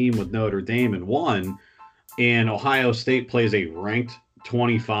 10 team with Notre Dame and won. And Ohio State plays a ranked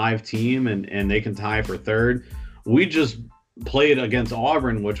 25 team and they can tie for third. We just played against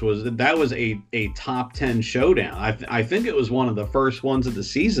Auburn, which was a top 10 showdown. I think it was one of the first ones of the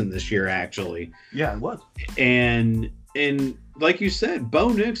season this year, actually. Yeah, it was. And like you said, Bo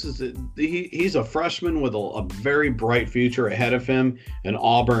Nix he's a freshman with a very bright future ahead of him, and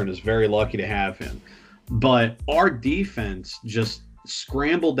Auburn is very lucky to have him. But our defense just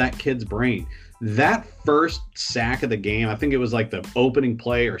scrambled that kid's brain. That first sack of the game, I think it was like the opening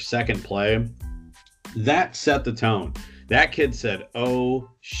play or second play, that set the tone. That kid said, oh,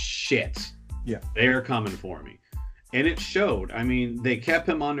 shit. Yeah. They're coming for me. And it showed. I mean, they kept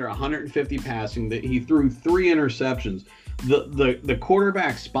him under 150 passing. He threw 3 interceptions. The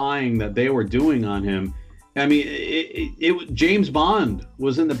quarterback spying that they were doing on him, I mean, James Bond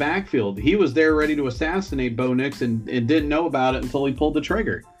was in the backfield. He was there ready to assassinate Bo Nix and didn't know about it until he pulled the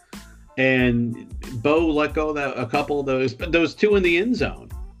trigger. And Bo let go of a couple of those, but those 2 in the end zone.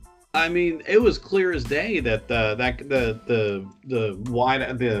 I mean, it was clear as day that the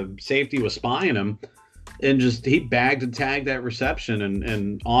safety was spying him, and just he bagged and tagged that reception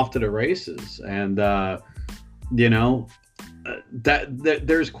and off to the races. And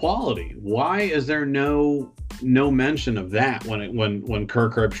there's quality. Why is there no mention of that when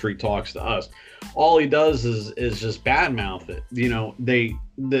Kirk Herbstreit talks to us? All he does is just badmouth it.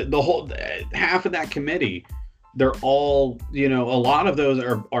 The whole half of that committee. They're all, a lot of those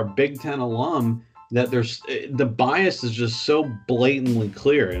are Big Ten alum that the bias is just so blatantly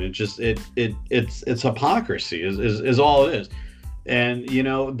clear, and it's hypocrisy is all it is. And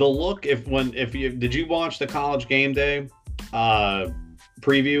the look did you watch the College Game Day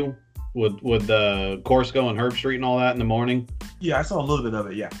preview with the Corso and Herbstreit and all that in the morning? Yeah, I saw a little bit of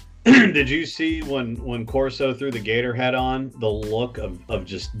it. Yeah. Did you see when Corso threw the Gator head on, the look of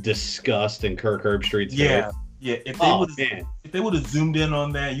just disgust in Kirk Herbstreit's face? Yeah, if they would have zoomed in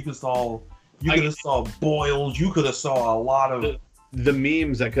on that, you could have saw boils. You could have saw a lot of the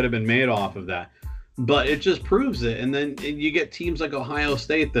memes that could have been made off of that. But it just proves it. And then you get teams like Ohio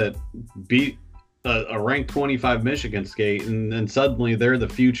State that beat a ranked 25 Michigan State, and then suddenly they're the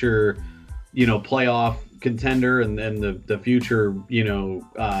future, playoff contender and the future,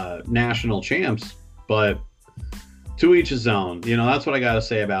 national champs. But to each his own. That's what I got to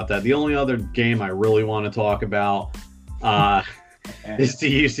say about that. The only other game I really want to talk about is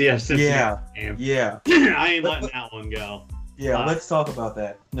the UCF Cincinnati game. Yeah. I ain't letting that one go. Yeah, let's talk about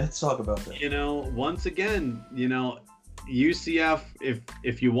that. Once again, UCF,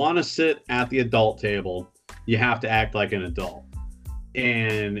 if you want to sit at the adult table, you have to act like an adult.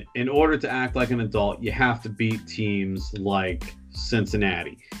 And in order to act like an adult, you have to beat teams like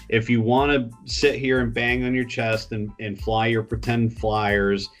Cincinnati. If you want to sit here and bang on your chest and fly your pretend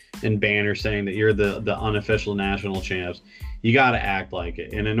flyers and banners saying that you're the unofficial national champs, you got to act like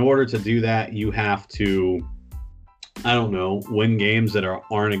it. And in order to do that, you have to, I don't know, win games that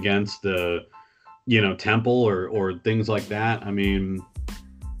aren't against the, Temple or things like that. I mean,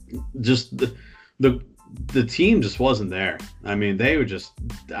 just the team just wasn't there. I mean, they were just,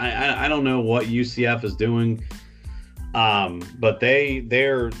 I don't know what UCF is doing, but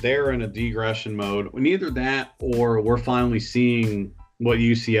they're in a degression mode. Neither that or we're finally seeing what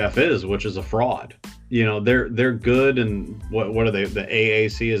UCF is, which is a fraud. They're good, and what are they? The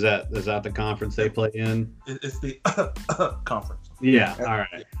AAC, is that the conference they play in? It's the conference. Yeah. All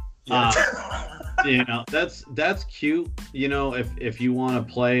right. Yeah. That's cute. If you want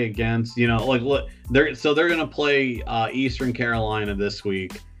to play against, look, they're gonna play Eastern Carolina this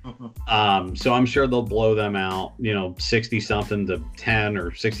week. Mm-hmm. So I'm sure they'll blow them out, 60-something to 10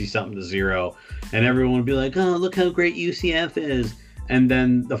 or 60-something to 0, and everyone will be like, "Oh, look how great UCF is." And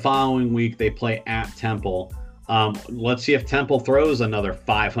then the following week they play at Temple. Let's see if Temple throws another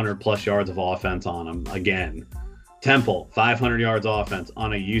 500 plus yards of offense on them again. Temple, 500 yards offense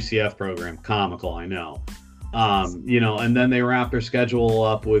on a UCF program. Comical, I know. And then they wrap their schedule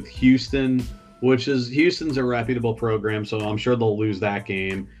up with Houston's a reputable program, so I'm sure they'll lose that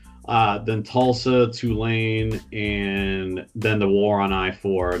game. Then Tulsa, Tulane, and then the war on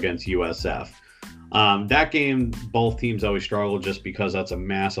I-4 against USF. That game, both teams always struggle just because that's a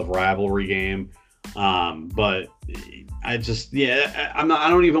massive rivalry game. But I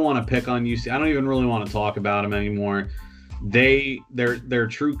don't even want to pick on UC. I don't even really want to talk about them anymore. Their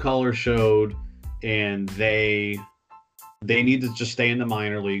true color showed, and they need to just stay in the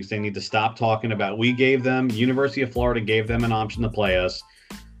minor leagues. They need to stop talking about. University of Florida gave them an option to play us.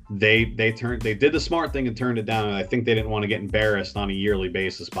 They did the smart thing and turned it down, and I think they didn't want to get embarrassed on a yearly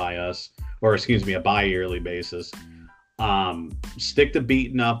basis by us, or excuse me, a bi-yearly basis. Stick to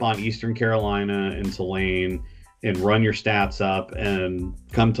beating up on Eastern Carolina and Tulane and run your stats up, and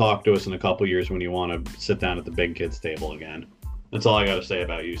come talk to us in a couple years when you want to sit down at the big kids table again. That's all I got to say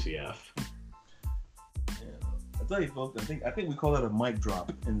about UCF. Yeah, I'll tell you folks, I think we call that a mic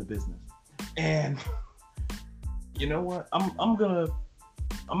drop in the business. And you know what? I'm gonna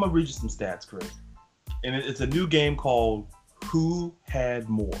read you some stats, Chris. And it's a new game called Who Had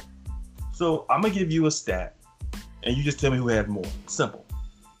More. So I'm gonna give you a stat, and you just tell me who had more. Simple.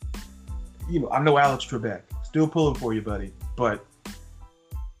 I know Alex Trebek. Still pulling for you, buddy. But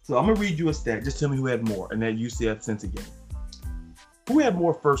so I'm gonna read you a stat. Just tell me who had more in that UCF Cincy game. Who had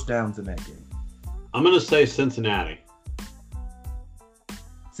more first downs in that game? I'm gonna say Cincinnati.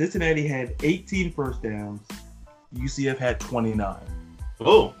 Cincinnati had 18 first downs. UCF had 29.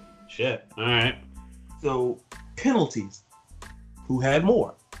 Oh shit! All right. So penalties. Who had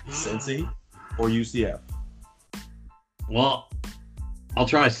more? Cincy or UCF? Well, I'll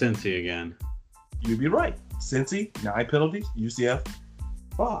try Cincy again. You'd be right. Cincy, 9 penalties. UCF,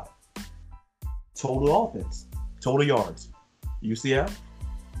 5. Total offense. Total yards. UCF,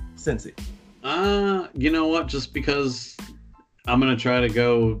 Cincy. You know what? Just because I'm going to try to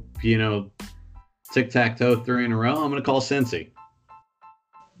go, tic-tac-toe 3 in a row, I'm going to call Cincy.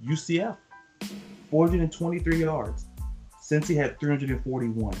 UCF, 423 yards. Cincy had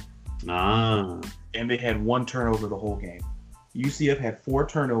 341. And they had 1 turnover the whole game. UCF had 4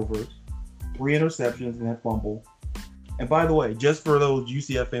 turnovers, 3 interceptions, and that fumble. And by the way, just for those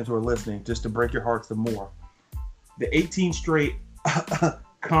UCF fans who are listening, just to break your hearts some more, the 18 straight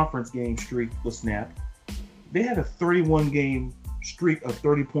conference game streak was snapped. They had a 31-game streak of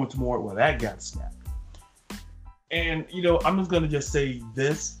 30 points more. Well, that got snapped. And I'm just gonna just say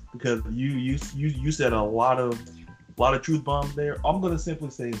this because you said a lot of truth bombs there. I'm gonna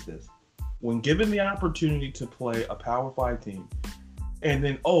simply say this: when given the opportunity to play a Power 5 team, and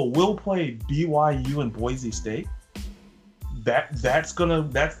then we'll play BYU and Boise State, that's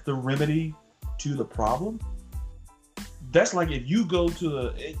the remedy to the problem. That's like if you go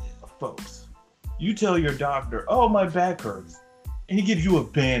to folks, you tell your doctor, "Oh, my back hurts," and he gives you a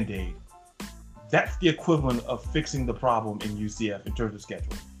Band-Aid. That's the equivalent of fixing the problem in UCF in terms of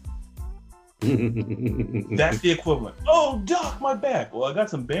scheduling. That's the equivalent. "Oh, doc, my back." Well, I got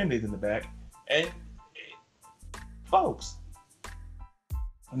some Band-Aids in the back. And folks,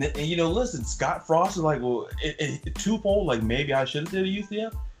 and listen, Scott Frost is like, well, it twofold. Like, maybe I should have said a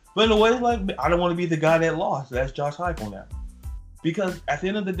UCF, but in a way, like, I don't want to be the guy that lost. That's Josh Heupel now, because at the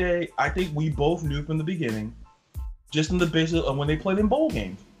end of the day, I think we both knew from the beginning just in the basis of when they played in bowl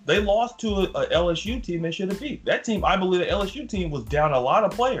games. They lost to a LSU team they should have beat. That team, I believe the LSU team was down a lot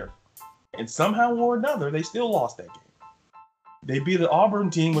of players. And somehow or another, they still lost that game. They beat the Auburn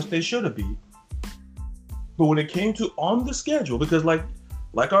team, which they should have beat. But when it came to on the schedule, because like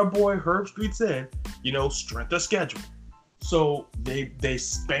our boy Herb Street said, strength of schedule. So they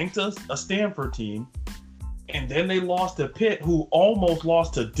spanked a Stanford team, and then they lost to Pitt, who almost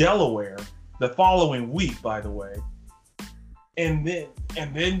lost to Delaware the following week, by the way. And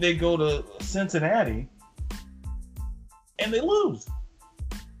then they go to Cincinnati, and they lose.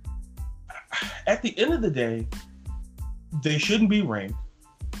 At the end of the day, they shouldn't be ranked.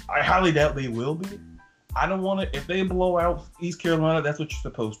 I highly doubt they will be. I don't want to. If they blow out East Carolina, that's what you're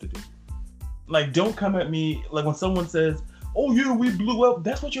supposed to do. Like, don't come at me like when someone says, "Oh yeah, we blew up."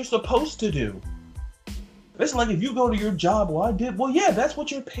 That's what you're supposed to do. Listen, like if you go to your job, well, yeah, that's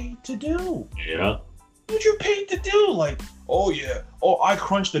what you're paid to do. Yeah. What you're paid to do. Like, oh yeah, I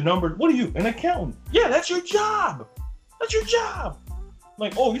crunched the numbers. What are you, an accountant? Yeah, that's your job. That's your job.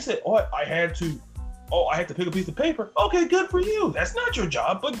 Like, you said, I had to pick a piece of paper. Okay, good for you. That's not your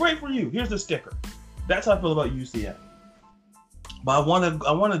job, but great for you. Here's the sticker. That's how I feel about UCF. But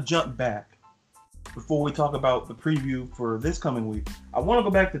I want to jump back before we talk about the preview for this coming week. I want to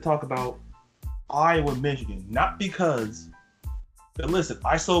go back to talk about Iowa, Michigan. Not because, listen,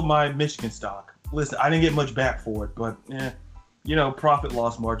 I sold my Michigan stock. Listen, I didn't get much back for it, but profit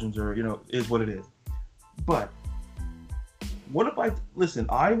loss margins are, is what it is. But what if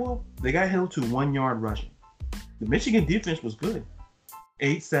Iowa, they got held to 1 yard rushing. The Michigan defense was good.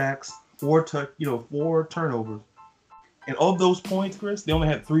 8 sacks, 4 turnovers. And of those points, Chris, they only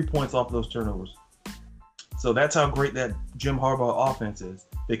had 3 points off those turnovers. So that's how great that Jim Harbaugh offense is.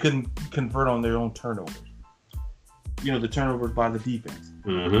 They couldn't convert on their own turnovers. The turnovers by the defense.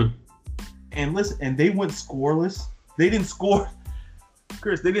 Mm-hmm. And listen, and they went scoreless. They didn't score.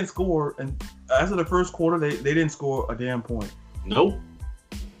 Chris, they didn't score. And after the first quarter, they didn't score a damn point. Nope.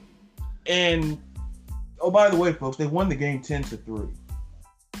 And, by the way, folks, they won the game 10-3.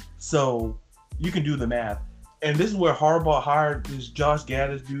 So you can do the math. And this is where Harbaugh hired this Josh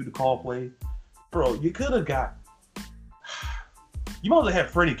Gaddis dude to call plays. Bro, you could have got... You might as well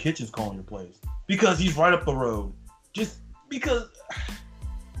have Freddie Kitchens calling your plays. Because he's right up the road. Just because...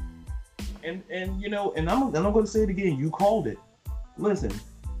 And I'm going to say it again. You called it. Listen.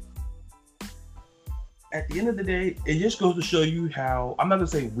 At the end of the day, it just goes to show you how... I'm not going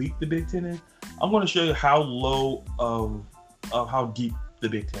to say weak the Big Ten is. I'm going to show you how low of how deep the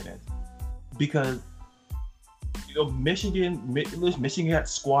Big Ten is. Because, Michigan got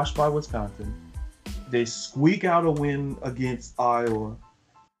squashed by Wisconsin. They squeak out a win against Iowa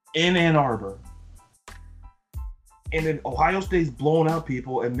in Ann Arbor. And then Ohio State's blowing out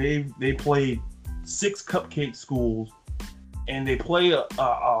people, and they played 6 cupcake schools, and they play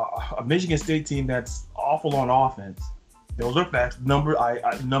a Michigan State team that's awful on offense. Those are facts.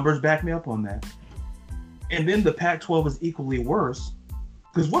 Numbers back me up on that. And then the Pac-12 is equally worse.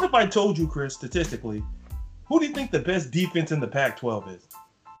 Because what if I told you, Chris, statistically, who do you think the best defense in the Pac-12 is?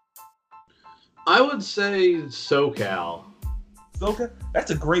 I would say SoCal. SoCal?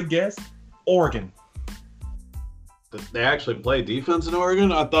 That's a great guess. Oregon. They actually play defense in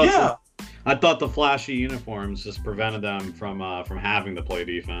Oregon? I thought the flashy uniforms just prevented them from having to play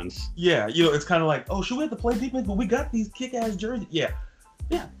defense. Yeah, it's kind of like, should we have to play defense? But we got these kick-ass jerseys. Yeah,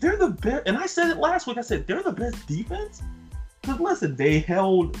 they're the best. And I said it last week. I said they're the best defense. Because listen, they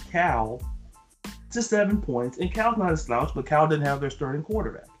held Cal to 7 points, and Cal's not a slouch, but Cal didn't have their starting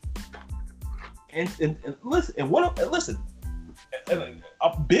quarterback. And listen,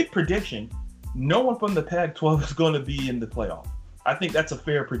 a big prediction. No one from the Pac-12 is going to be in the playoff. I think that's a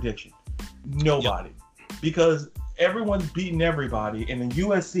fair prediction. Nobody. Yep. Because everyone's beating everybody. And in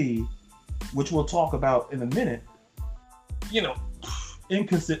USC, which we'll talk about in a minute,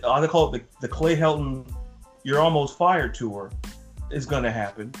 inconsistent. I call it the Clay Helton, you're almost fired tour is going to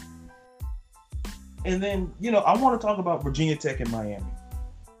happen. And then, I want to talk about Virginia Tech and Miami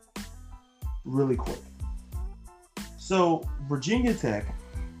really quick. So, Virginia Tech,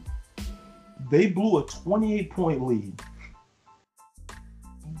 they blew a 28-point lead.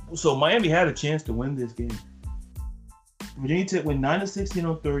 So Miami had a chance to win this game. Virginia Tech went 9-16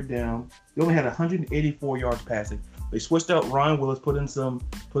 on third down. They only had 184 yards passing. They switched out Ryan Willis, put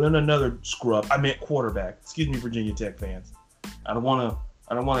in another scrub. I meant quarterback. Excuse me, Virginia Tech fans. I don't want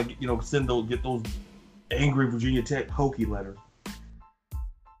to get those angry Virginia Tech hokey letters.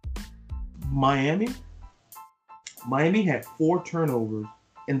 Miami had 4 turnovers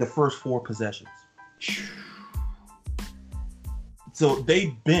in the first 4 possessions. So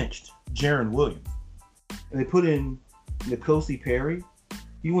they benched Jaron Williams. and they put in N'Kosi Perry.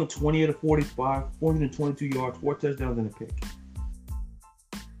 He went 20 out of 45, 422 yards, 4 touchdowns, and a pick.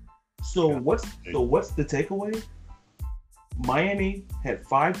 So what's the takeaway? Miami had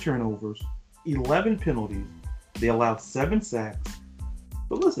 5 turnovers, 11 penalties. They allowed 7 sacks.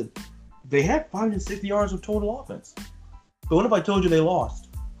 But listen, they had 560 yards of total offense. So what if I told you they lost?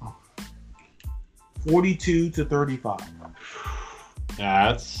 42-35.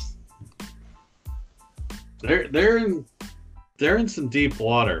 That's they're in some deep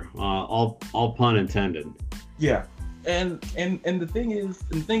water. All pun intended. Yeah, and the thing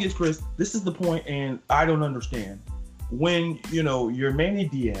is, Chris, this is the point, and I don't understand when you're Manny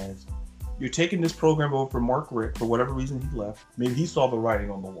Diaz, you're taking this program over for Mark Richt for whatever reason he left. Maybe he saw the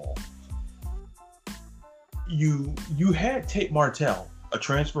writing on the wall. You had Tate Martell, a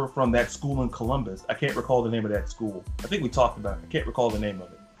transfer from that school in Columbus. I can't recall the name of that school. I think we talked about it. I can't recall the name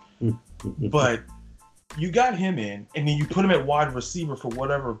of it. But you got him in, and then you put him at wide receiver for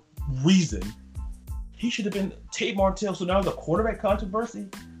whatever reason. He should have been Tate Martell. So now the quarterback controversy.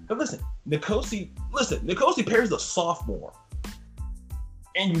 But listen, N'Kosi Perry's a sophomore.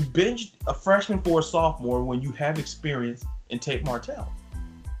 And you benched a freshman for a sophomore when you have experience in Tate Martell.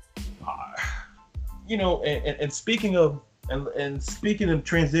 And speaking of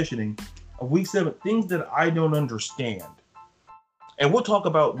transitioning, of week 7, things that I don't understand. And we'll talk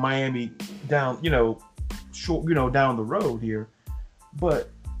about Miami down the road here. But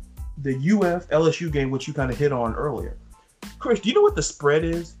the UF LSU game, which you kind of hit on earlier. Chris, do you know what the spread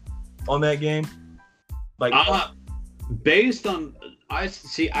is on that game? Based on I've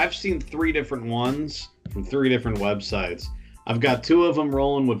seen 3 different ones from 3 different websites. I've got 2 of them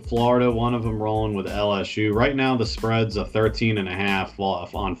rolling with Florida, 1 of them rolling with LSU. Right now, the spread's a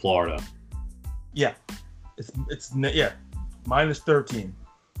 13.5 on Florida. Yeah, it's minus 13.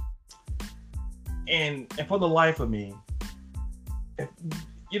 And for the life of me, I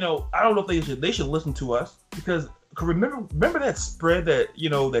don't know if they should listen to us, because remember that spread that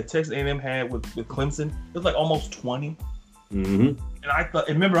that Texas A&M had with Clemson? It was like almost 20. Mm-hmm. And I thought,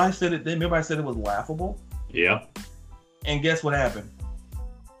 remember I said it was laughable. Yeah. And guess what happened?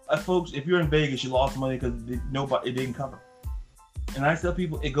 Folks, if you're in Vegas, you lost money because it didn't cover. And I tell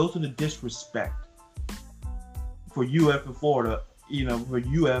people, it goes to the disrespect for UF and Florida. For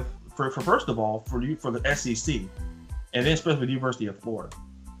UF, for first of all, for the SEC, and then especially the University of Florida.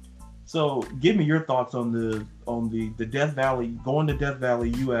 So, give me your thoughts on the Death Valley, going to Death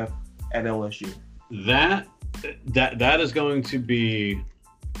Valley UF at LSU. That is going to be,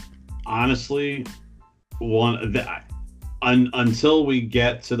 honestly, one that until we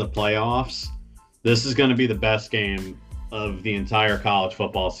get to the playoffs, this is going to be the best game of the entire college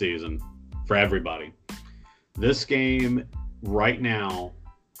football season for everybody. This game right now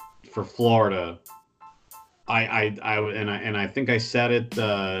for Florida, I think I said it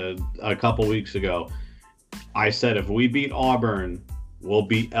a couple weeks ago. I said if we beat Auburn, we'll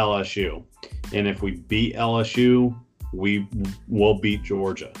beat LSU, and if we beat LSU, we will beat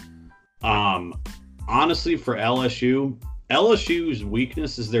Georgia. Honestly, for LSU's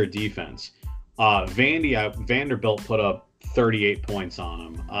weakness is their defense. Vanderbilt put up 38 points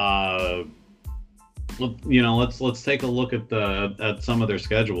on them. Let's take a look at some of their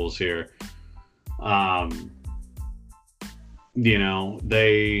schedules here. Let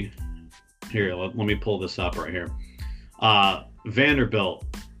me pull this up right here. Vanderbilt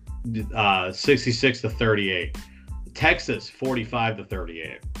 66-38. Texas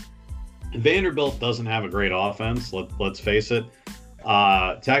 45-38. Vanderbilt doesn't have a great offense. Let's face it.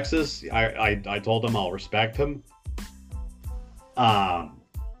 Texas, I told him I'll respect him.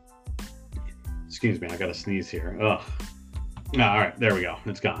 Excuse me, I got to sneeze here. Ugh. All right, there we go.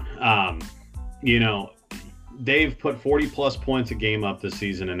 It's gone. They've put 40-plus points a game up this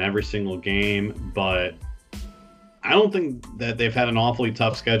season in every single game, but I don't think that they've had an awfully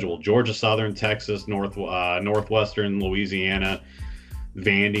tough schedule. Georgia Southern, Texas, Northwestern, Louisiana,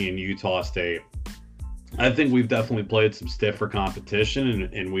 Vandy, and Utah State. I think we've definitely played some stiffer competition,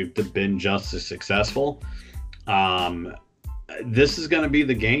 and we've been just as successful. This is going to be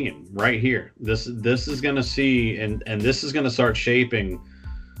the game right here. This is going to see, and this is going to start shaping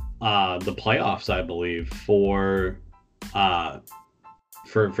the playoffs, I believe, for the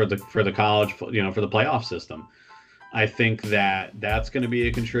college, for the playoff system. I think that's going to be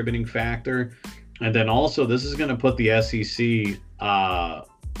a contributing factor. And then also, this is going to put the SEC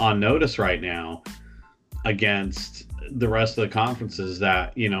on notice right now against the rest of the conferences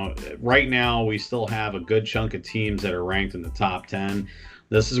that, right now we still have a good chunk of teams that are ranked in the top 10.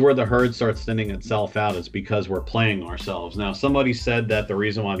 This is where the herd starts thinning itself out. It's because we're playing ourselves. Now, somebody said that the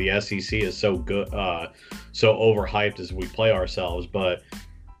reason why the SEC is so good, so overhyped is we play ourselves, but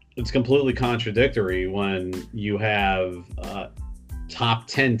it's completely contradictory when you have top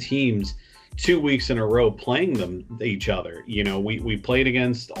 10 teams 2 weeks in a row playing each other. You know, we played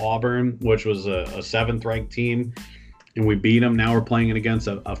against Auburn, which was a 7th ranked team, and we beat them. Now we're playing it against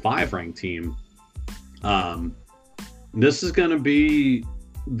a 5 ranked team. This is going to be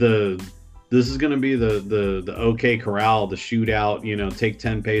the OK Corral, the shootout, you know, take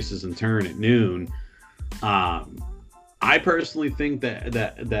 10 paces and turn at noon. I personally think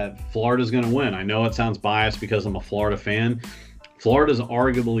that Florida's going to win. I know it sounds biased because I'm a Florida fan. Florida's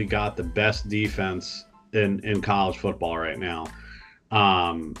arguably got the best defense in college football right now.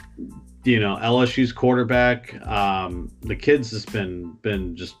 You know, LSU's quarterback, the kid's just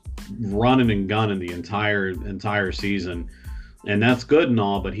been just running and gunning the entire season, and that's good and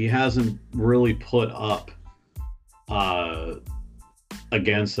all, but he hasn't really put up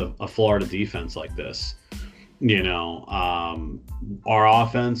against a Florida defense like this. You know, our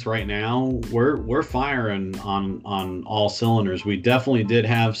offense right now, we're firing on all cylinders. We definitely did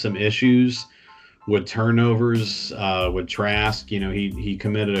have some issues with turnovers, with Trask. You know, he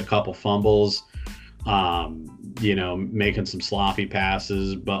committed a couple fumbles, you know, making some sloppy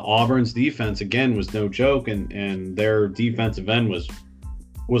passes. But Auburn's defense, again, was no joke, and their defensive end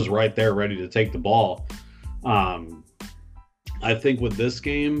was right there ready to take the ball. I think with this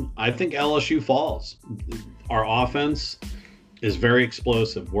game, I think LSU falls. Our offense is very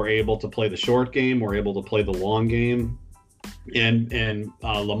explosive. We're able to play the short game. We're able to play the long game. And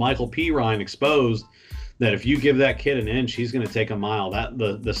LaMichael Pirine exposed that if you give that kid an inch, he's going to take a mile. That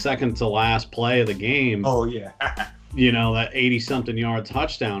the second to last play of the game. Oh, yeah. You know, that 80-something yard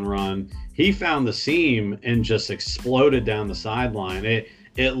touchdown run, he found the seam and just exploded down the sideline.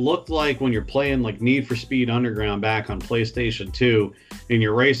 It looked like when you're playing like Need for Speed Underground back on PlayStation 2 and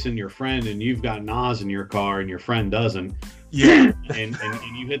you're racing your friend and you've got NOS in your car and your friend doesn't. Yeah. and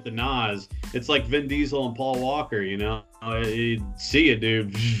you hit the NOS. It's like Vin Diesel and Paul Walker, you know. See you,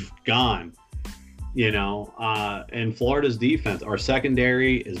 dude. Gone. You know, and Florida's defense, our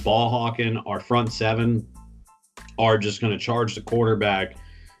secondary is ball hawking. Our front seven are just going to charge the quarterback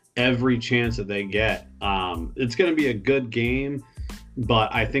every chance that they get. It's going to be a good game.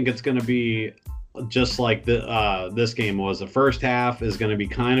 But I think it's going to be just like this game was. The first half is going to be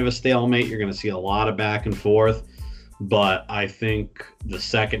kind of a stalemate. You're going to see a lot of back and forth. But I think the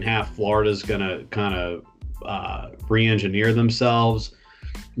second half, Florida's going to kind of re-engineer themselves,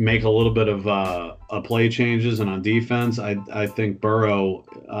 make a little bit of play changes. And on defense, I think Burrow,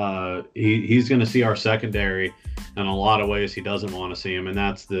 he's going to see our secondary in a lot of ways he doesn't want to see him, and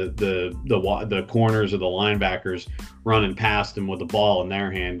that's the corners or the linebackers running past him with the ball in their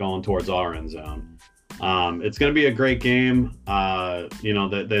hand going towards our end zone. It's going to be a great game. You know,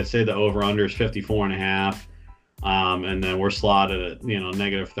 they say the over-under is 54.5, and then we're slotted at, you know,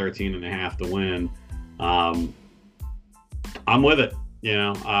 negative 13.5 to win. I'm with it. You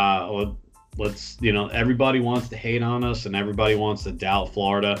know, let's, you know, everybody wants to hate on us and everybody wants to doubt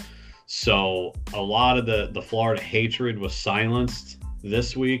Florida. So a lot of the Florida hatred was silenced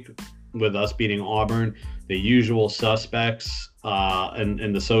this week with us beating Auburn. The usual suspects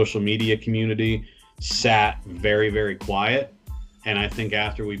in the social media community sat very, very quiet. And I think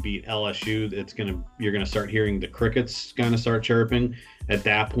after we beat LSU, you're gonna start hearing the crickets kind of start chirping. At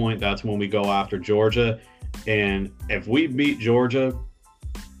that point, that's when we go after Georgia. And if we beat Georgia,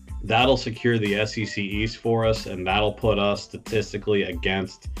 that'll secure the SEC East for us, and that'll put us statistically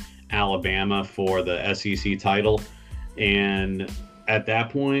against Alabama for the SEC title. And at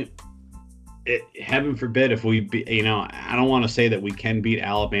that point, heaven forbid if we be, you know, I don't want to say that we can beat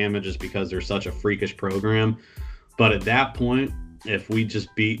Alabama just because they're such a freakish program, but at that point, if we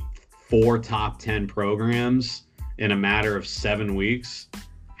just beat 4 top 10 programs in a matter of 7 weeks,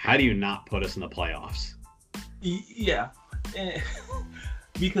 how do you not put us in the playoffs? Yeah.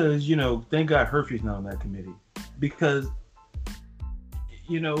 Because, you know, thank God Herfy's not on that committee. Because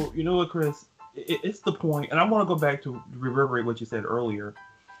you know what, Chris? It's the point, and I want to go back to reverberate what you said earlier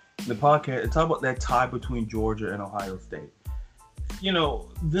in the podcast and talk about that tie between Georgia and Ohio State. You know,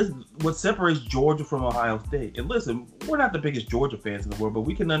 what separates Georgia from Ohio State. And listen, we're not the biggest Georgia fans in the world, but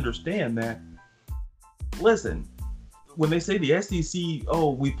we can understand that. Listen, when they say the SEC,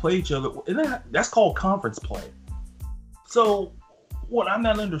 oh, we play each other, that's called conference play. So what I'm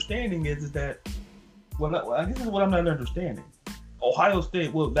not understanding is that, I guess this is what I'm not understanding. Ohio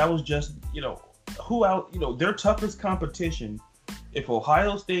State, well, that was just, you know, their toughest competition. If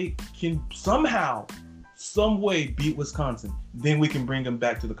Ohio State can somehow some way beat Wisconsin, then we can bring them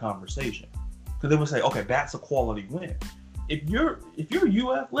back to the conversation. Because they would say, okay, that's a quality win. If you're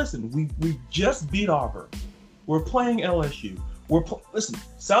UF, listen, we just beat Auburn. We're playing LSU. Listen,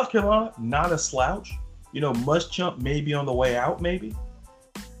 South Carolina, not a slouch. Muschamp may be on the way out, maybe.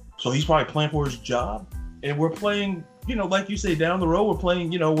 So he's probably playing for his job. And we're playing, like you say, down the road, we're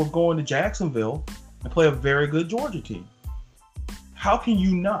playing, we're going to Jacksonville and play a very good Georgia team. How can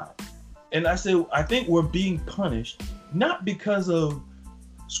you not? And I think we're being punished, not because of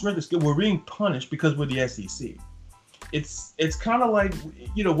strength of skill, we're being punished because we're the SEC. It's kind of like,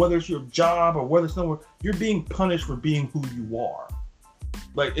 whether it's your job or whether it's somewhere, you're being punished for being who you are.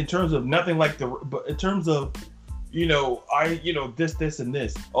 Like in terms of nothing like but in terms of, this and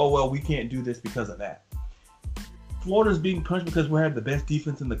this. Oh, well, we can't do this because of that. Florida's being punished because we have the best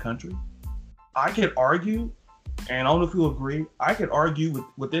defense in the country. I could argue, and I don't know if you'll agree, I could argue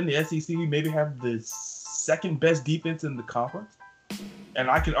within the SEC, we maybe have the second best defense in the conference. And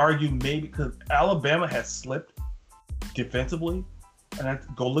I could argue maybe because Alabama has slipped defensively. And I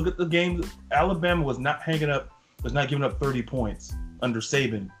go look at the games. Alabama was not giving up 30 points under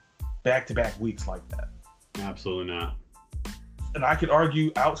Saban back-to-back weeks like that. Absolutely not. And I could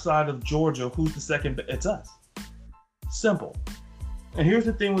argue outside of Georgia, who's the second? It's us. Simple. And here's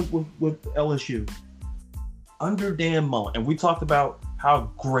the thing with LSU. Under Dan Mullen, and we talked about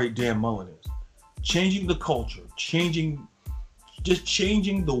how great Dan Mullen is. Changing the culture, changing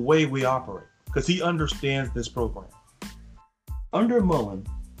the way we operate, because he understands this program. Under Mullen,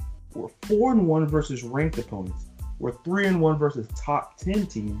 we're 4-1 versus ranked opponents. We're 3-1 versus top 10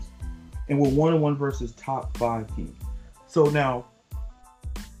 teams, and we're 1-1 versus top 5 teams. So now,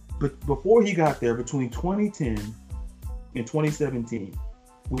 but before he got there, between 2010 and 2017,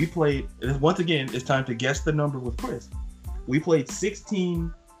 we played. Once again, it's time to guess the number with Chris. We played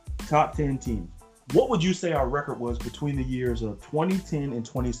 16 top 10 teams. What would you say our record was between the years of 2010 and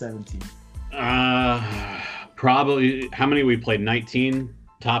 2017? Probably. How many we played? 19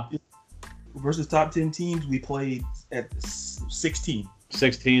 top versus top 10 teams. We played at 16.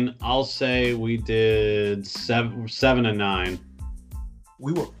 16. I'll say we did 7-9.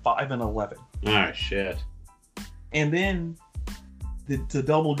 We were 5-11. Ah, shit. And then to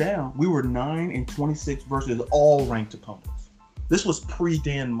double down, we were 9-26 versus all ranked opponents. This was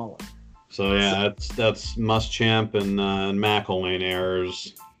pre-Dan Mullen. So yeah, that's Muschamp and McElwain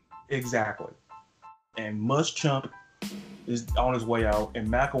errors. Exactly. And Muschamp is on his way out, and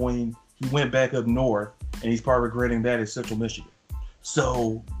McElwain, he went back up north, and he's probably regretting that at Central Michigan.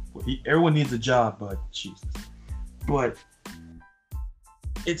 So everyone needs a job, but Jesus. But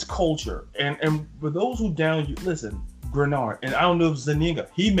it's culture, and for those who down you, listen, Grenard, and I don't know if Zuniga,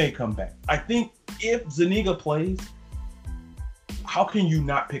 he may come back. I think if Zuniga plays, how can you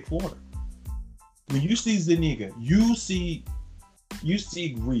not pick Florida? When you see Zuniga, you see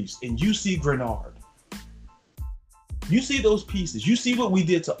Reese, and you see Grenard. You see those pieces. You see what we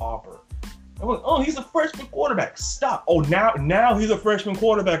did to Auburn. Oh, he's a freshman quarterback. Stop. Oh, now he's a freshman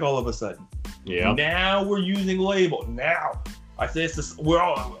quarterback all of a sudden. Yeah. Now we're using label. Now I say it's this. We're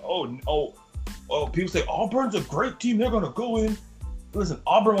all. Oh, people say Auburn's a great team. They're gonna go in. Listen,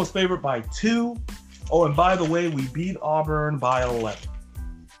 Auburn was favored by 2. Oh, and by the way, we beat Auburn by 11.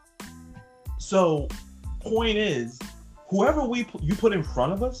 So, point is, whoever you put in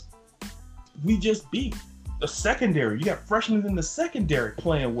front of us, we just beat. The secondary, you got freshmen in the secondary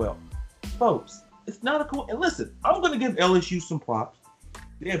playing well. Folks, it's not a cool. And listen, I'm going to give LSU some props.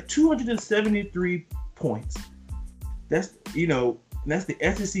 They have 273 points. That's that's the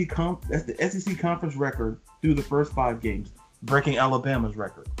SEC conference record through the first 5 games, breaking Alabama's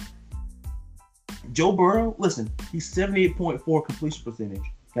record. Joe Burrow, listen, he's 78.4 completion percentage.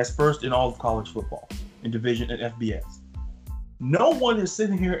 That's first in all of college football in division and FBS. No one is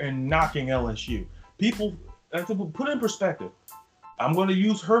sitting here and knocking LSU. People, to put it in perspective, I'm going to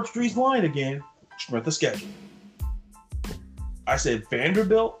use Herb Street's line again, strength of schedule. I said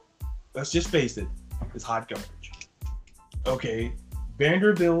Vanderbilt, let's just face it, is hot garbage. Okay,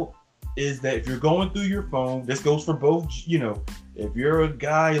 Vanderbilt is that if you're going through your phone, this goes for both, if you're a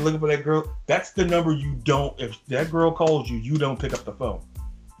guy, you're looking for that girl, that's the number you don't, if that girl calls you, you don't pick up the phone.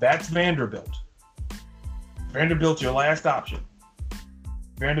 That's Vanderbilt. Vanderbilt's your last option.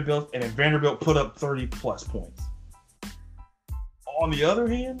 Vanderbilt, and then Vanderbilt put up 30 plus points. On the other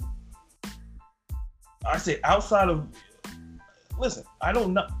hand, I say outside of, listen, I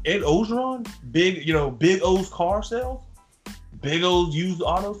don't know, Ed Ogeron, big O's car sales, big O's used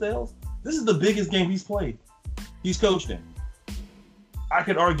auto sales. This is the biggest game he's played. He's coached in. I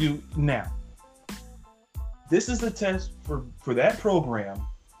could argue now. This is the test for that program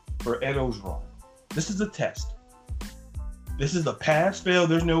for Ed Ogeron. This is a test. This is a pass fail.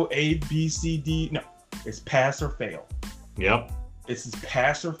 There's no A, B, C, D. No, it's pass or fail. Yep. This is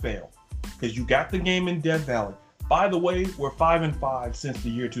pass or fail because you got the game in Death Valley. By the way, we're 5-5 since the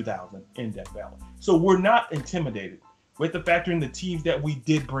year 2000 in Death Valley. So we're not intimidated with the factor in the teams that we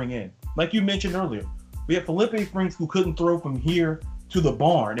did bring in. Like you mentioned earlier, we had Felipe Franks who couldn't throw from here to the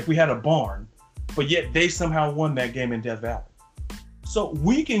barn if we had a barn, but yet they somehow won that game in Death Valley. So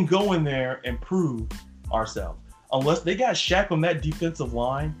we can go in there and prove ourselves. Unless they got Shaq on that defensive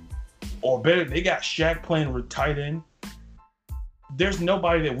line, or better, they got Shaq playing with tight end, there's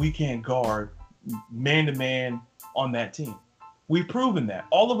nobody that we can't guard man-to-man on that team. We've proven that.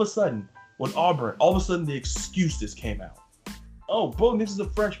 All of a sudden, with Auburn, all of a sudden the excuses came out. Oh, Bo Nix is a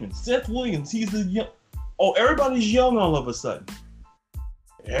freshman. Seth Williams, he's the young. Oh, everybody's young all of a sudden.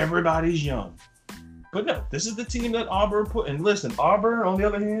 Everybody's young. But no, this is the team that Auburn put. And listen, Auburn, on the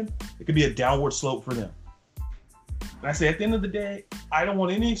other hand, it could be a downward slope for them. And I say, at the end of the day, I don't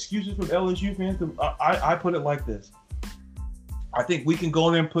want any excuses from LSU fans. I put it like this. I think we can go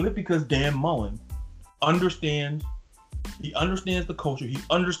in there and put it because Dan Mullen understands. He understands the culture. He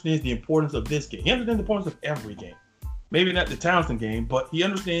understands the importance of this game. He understands the importance of every game. Maybe not the Townsend game, but he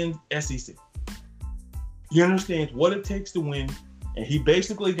understands SEC. He understands what it takes to win. And he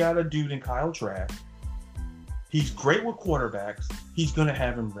basically got a dude in Kyle Trask. He's great with quarterbacks. He's going to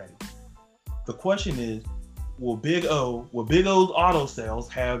have him ready. The question is, will Big O's auto sales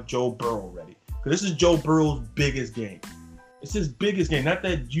have Joe Burrow ready? Because this is Joe Burrow's biggest game. It's his biggest game, not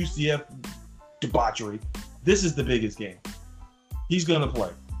that UCF debauchery. This is the biggest game. He's going to play.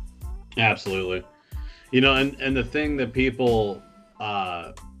 Absolutely. And the thing that people,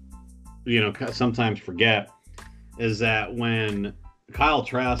 sometimes forget is that when Kyle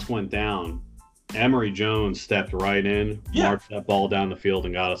Trask went down, Emory Jones stepped right in, marched that ball down the field,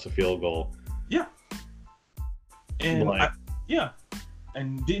 and got us a field goal. Yeah. And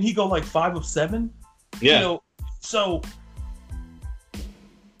and didn't he go like 5 of 7? Yeah. So,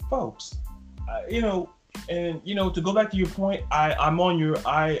 folks, to go back to your point,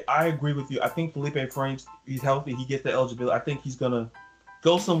 I agree with you. I think Felipe Franks, he's healthy. He gets the eligibility. I think he's gonna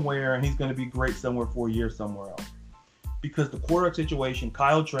go somewhere and he's gonna be great somewhere for a year somewhere else. Because the quarterback situation,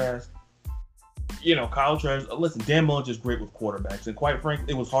 Kyle Trask, listen, Dan Mullen's just great with quarterbacks. And quite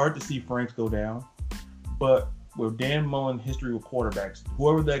frankly, it was hard to see Franks go down. But with Dan Mullen's history with quarterbacks,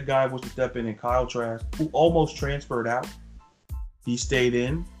 whoever that guy was to step in, and Kyle Trask, who almost transferred out, he stayed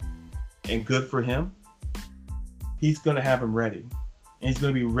in, and good for him. He's going to have him ready. And he's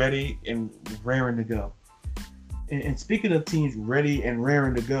going to be ready and raring to go. And speaking of teams ready and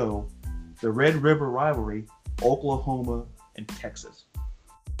raring to go, the Red River rivalry, Oklahoma and Texas.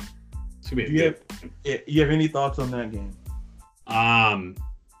 Do you have any thoughts on that game?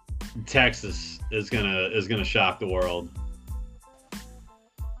 Texas is gonna shock the world.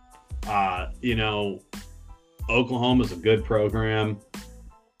 Oklahoma's a good program,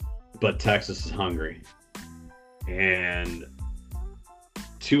 but Texas is hungry. And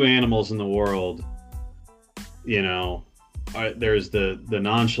two animals in the world, there's the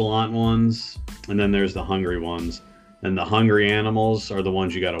nonchalant ones, and then there's the hungry ones. And the hungry animals are the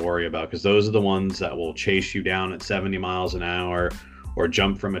ones you got to worry about, because those are the ones that will chase you down at 70 miles an hour, or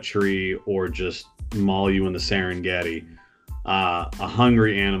jump from a tree, or just maul you in the Serengeti. A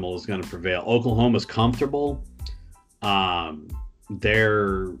hungry animal is going to prevail. Oklahoma's comfortable.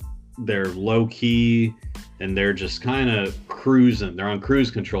 They're low key, and they're just kind of cruising. They're on cruise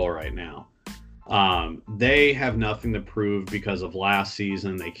control right now. They have nothing to prove because of last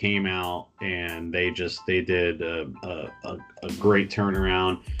season. They came out and they did a great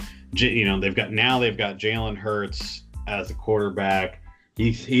turnaround. They've got Jalen Hurts as a quarterback.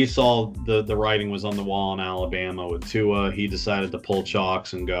 He saw the writing was on the wall in Alabama with Tua. He decided to pull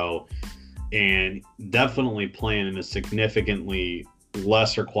chalks and go, and definitely playing in a significantly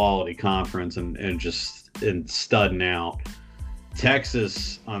lesser quality conference and studding out.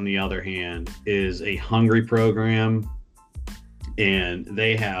 Texas, on the other hand, is a hungry program, and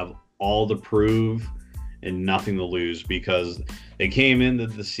they have all to prove and nothing to lose, because they came into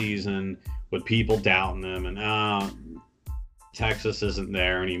the season with people doubting them, and Texas isn't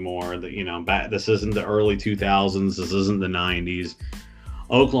there anymore. This isn't the early 2000s. This isn't the 90s.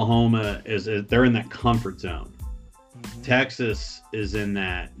 Oklahoma they're in that comfort zone. Mm-hmm. Texas is in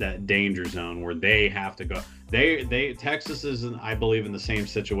that danger zone where they have to go. Texas is, I believe, in the same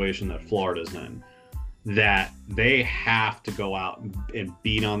situation that Florida's in, that they have to go out and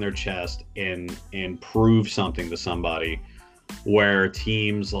beat on their chest and prove something to somebody, where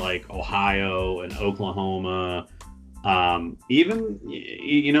teams like Ohio and Oklahoma Even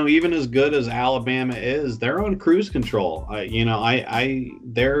as good as Alabama is, they're on cruise control. They're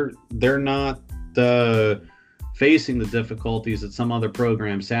not facing the difficulties that some other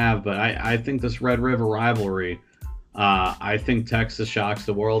programs have. But I think this Red River rivalry, I think Texas shocks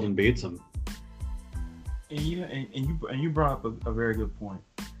the world and beats them. And you brought up a very good point.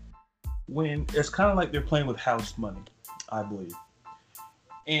 When it's kind of like they're playing with house money, I believe.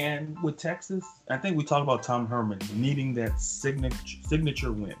 And with Texas, I think we talked about Tom Herman needing that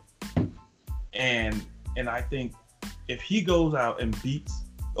signature win. And I think if he goes out and beats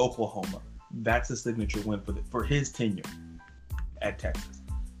Oklahoma, that's a signature win for his tenure at Texas.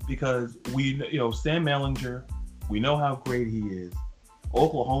 Because Sam Ehlinger, we know how great he is.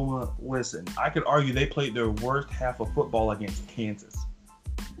 Oklahoma, listen, I could argue they played their worst half of football against Kansas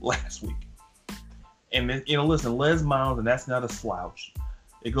last week. And listen, Les Miles, and that's not a slouch.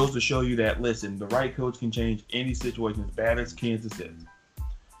 It goes to show you that, listen, the right coach can change any situation, as bad as Kansas is.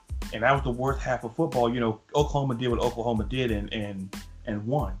 And that was the worst half of football. Oklahoma did what Oklahoma did and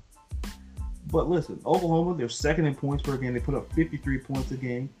won. But listen, Oklahoma, they're second in points per game. They put up 53 points a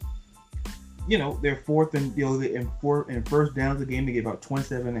game. They're fourth in first downs a game. They get about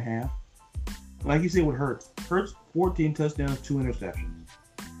 27.5. Like you said with Hurts, 14 touchdowns, 2 interceptions.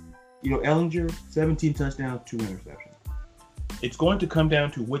 Ehlinger, 17 touchdowns, 2 interceptions. It's going to come down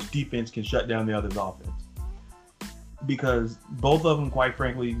to which defense can shut down the other's offense. Because both of them, quite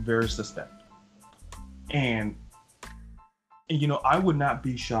frankly, very suspect. And I would not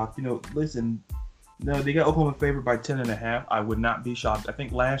be shocked. Listen, no, they got Oklahoma favored by 10.5. I would not be shocked. I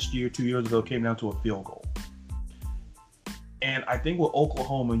think last year, 2 years ago, it came down to a field goal. And I think with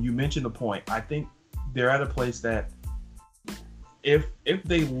Oklahoma, you mentioned the point. I think they're at a place that if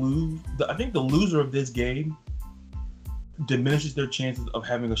they lose, I think the loser of this game diminishes their chances of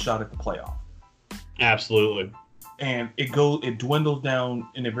having a shot at the playoff. Absolutely. And it dwindles down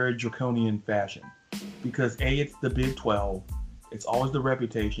in a very draconian fashion because it's the Big 12. It's always the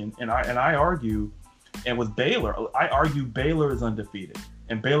reputation. And I argue, and with Baylor, I argue Baylor is undefeated.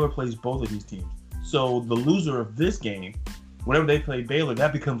 And Baylor plays both of these teams. So the loser of this game, whenever they play Baylor,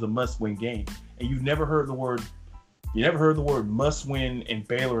 that becomes a must-win game. And you never heard the word must-win in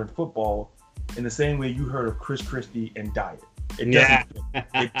Baylor in football in the same way you heard of Chris Christie and Diet.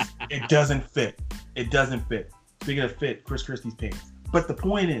 It doesn't fit. It doesn't fit. Speaking of fit, Chris Christie's pants. But the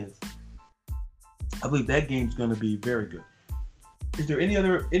point is, I believe that game's going to be very good. Is there any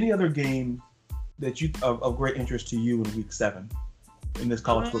other game that of great interest to you in Week 7 in this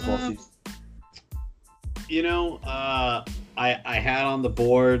college football season? I had on the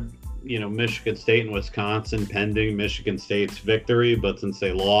board, Michigan State and Wisconsin pending Michigan State's victory, but since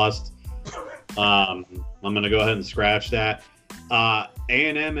they lost, I'm going to go ahead and scratch that.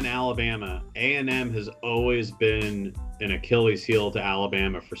 A&M and Alabama. A&M has always been an Achilles heel to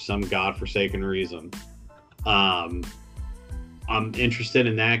Alabama for some godforsaken reason. I'm interested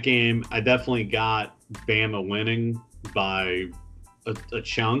in that game. I definitely got Bama winning by a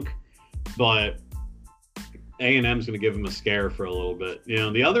chunk, but A&M's going to give them a scare for a little bit.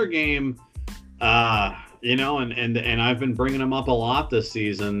 The other game, and I've been bringing them up a lot this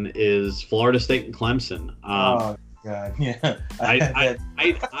season is Florida State and Clemson. Oh God, yeah.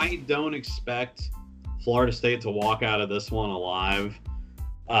 I don't expect Florida State to walk out of this one alive,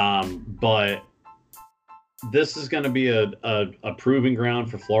 but this is going to be a proving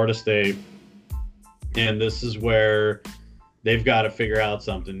ground for Florida State, and this is where they've got to figure out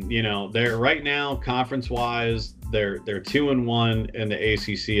something. They're right now conference-wise, they're 2-1 in the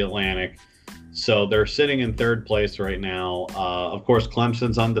ACC Atlantic. So they're sitting in third place right now. Of course,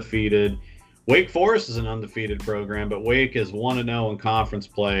 Clemson's undefeated. Wake Forest is an undefeated program, but Wake is 1-0 in conference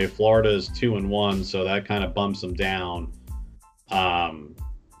play. Florida is 2-1, so that kind of bumps them down, down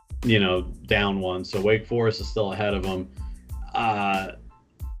one. So Wake Forest is still ahead of them.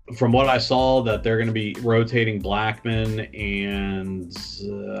 From what I saw, that they're going to be rotating Blackman and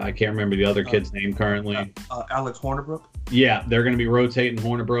I can't remember the other kid's name currently. Alex Hornibrook. Yeah, they're going to be rotating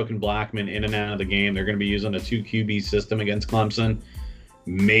Hornibrook and Blackman in and out of the game. They're going to be using a 2 QB system against Clemson.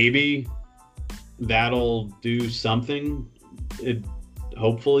 Maybe that'll do something.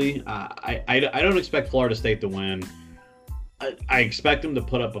 Hopefully. I don't expect Florida State to win. I expect them to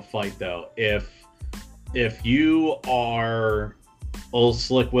put up a fight, though. If you are old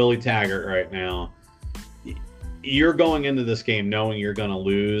Slick Willie Taggart right now, you're going into this game knowing you're going to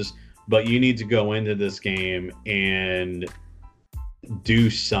lose, but you need to go into this game and do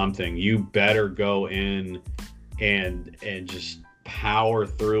something. You better go in and just power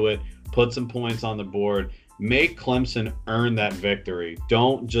through it, put some points on the board, make Clemson earn that victory.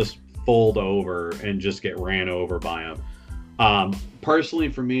 Don't just fold over and just get ran over by him. Personally,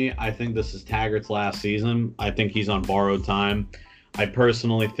 for me, I think this is Taggart's last season. I think he's on borrowed time. I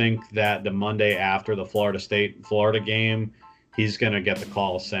personally think that the Monday after the Florida game, he's going to get the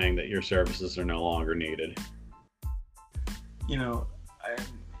call saying that your services are no longer needed. You know,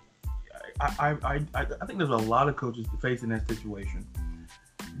 I think there's a lot of coaches facing that situation.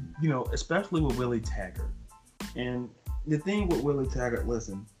 You know, especially with Willie Taggart. And the thing with Willie Taggart,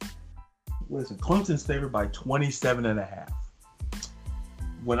 listen, Clemson's favored by 27.5.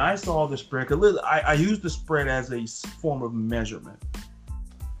 When I saw the spread, because I used the spread as a form of measurement.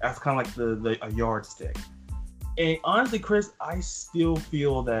 That's kind of like a yardstick. And honestly, Chris, I still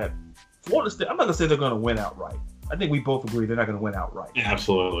feel that Florida State, I'm not going to say they're going to win outright. I think we both agree they're not going to win outright.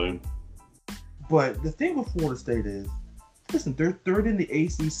 Absolutely. But the thing with Florida State is, listen, they're third in the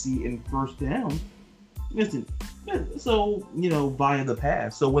ACC in first down. Listen, so, you know, via the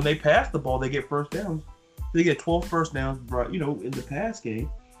pass. So when they pass the ball, they get first downs. They get 12 first downs, you know, in the pass game.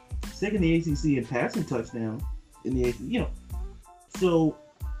 Second in the ACC in passing touchdown in the ACC, you know. So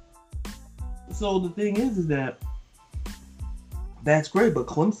the thing is that that's great, but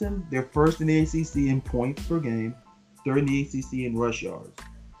Clemson, they're first in the ACC in points per game, third in the ACC in rush yards.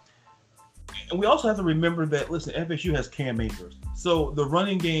 And we also have to remember that, listen, FSU has Cam Akers. So the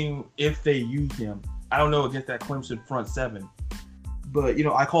running game, if they use him, I don't know against that Clemson front seven, but, you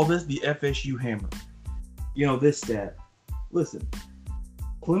know, I call this the FSU hammer. You know, this stat. Listen,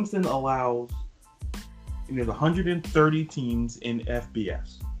 Clemson allows, you know, 130 teams in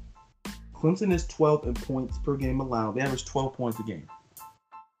FBS. Clemson is 12th in points per game allowed. They average 12 points a game.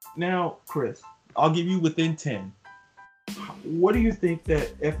 Now, Chris, I'll give you within 10. What do you think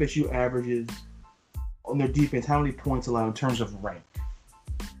that FSU averages on their defense? How many points allowed in terms of rank?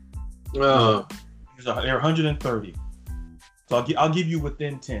 They're 130. So I'll give you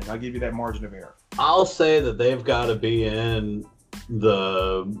within 10. I'll give you that margin of error. I'll say that they've got to be in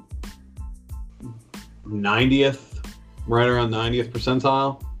the 90th, right around 90th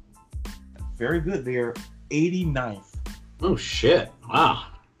percentile. Very good. They're 89th. Oh, shit. Wow.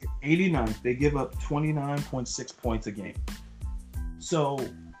 89th. They give up 29.6 points a game. So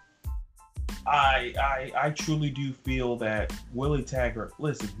I truly do feel that Willie Taggart,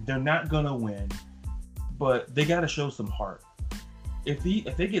 listen, they're not going to win, but they got to show some heart. If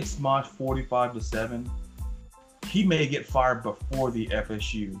they get smoshed 45-7, he may get fired before the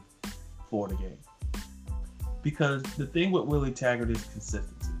FSU Florida game. Because the thing with Willie Taggart is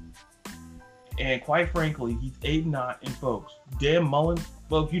consistency. And quite frankly, he's 8-9. And folks, Dan Mullen,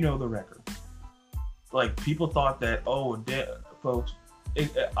 folks, you know the record. Like, people thought that, folks,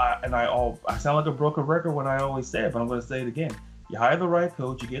 I sound like a broken record when I always say it, but I'm going to say it again. You hire the right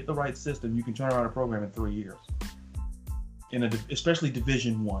coach, you get the right system, you can turn around a program in 3 years. Especially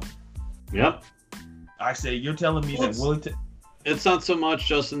Division I. Yep. I say, you're telling me that Willie... It's not so much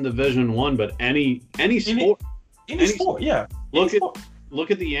just in Division I, but any sport. Any sport, yeah.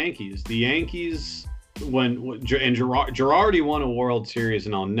 Look at the Yankees. The Yankees, and Girardi won a World Series,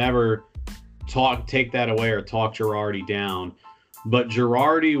 and I'll never take that away or talk Girardi down, but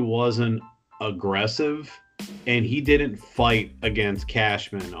Girardi wasn't aggressive, and he didn't fight against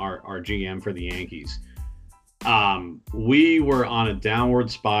Cashman, our GM for the Yankees. We were on a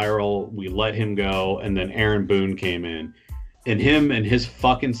downward spiral. We let him go, and then Aaron Boone came in, and him and his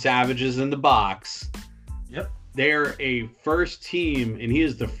fucking savages in the box. Yep. They're a first team, and he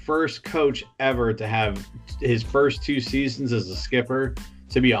is the first coach ever to have his first 2 seasons as a skipper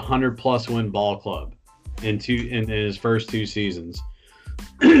to be 100+ win ball club in his first 2 seasons.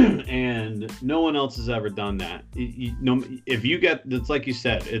 And no one else has ever done that. If you get, it's like you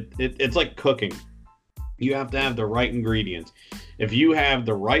said, it's like cooking. You have to have the right ingredients. If you have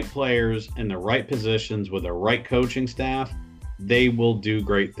the right players in the right positions with the right coaching staff, they will do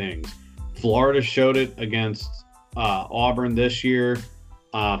great things. Florida showed it against Auburn this year.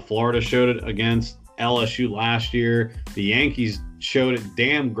 Florida showed it against LSU last year. The Yankees showed it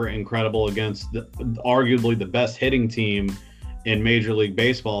damn incredible against arguably the best hitting team in Major League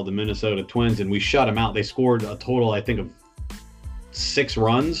Baseball, the Minnesota Twins, and we shut them out. They scored a total, I think, of 6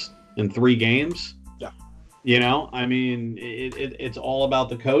 runs in 3 games. Yeah. You know, I mean, it's all about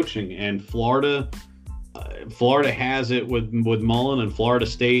the coaching, and Florida has it with Mullen, and Florida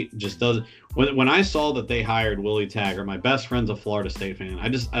State just doesn't. When I saw that they hired Willie Taggart, my best friend's a Florida State fan.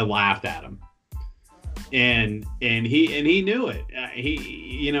 I laughed at him, and he knew it.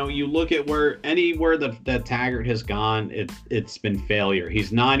 You look at anywhere that Taggart has gone, it's been failure.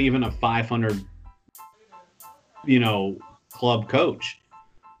 He's not even a 500 club coach.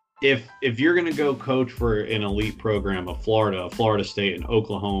 if you're going to go coach for an elite program, a Florida State, and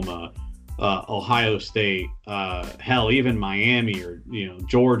Oklahoma, Ohio State, hell, even Miami or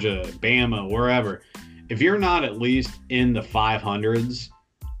Georgia, Bama, wherever, if you're not at least in the 500s,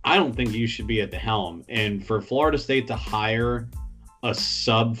 I don't think you should be at the helm. And for Florida State to hire a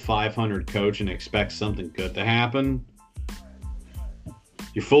sub 500 coach and expect something good to happen,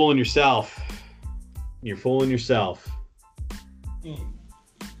 you're fooling yourself. You're fooling yourself. And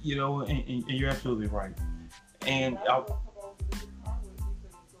you're absolutely right. And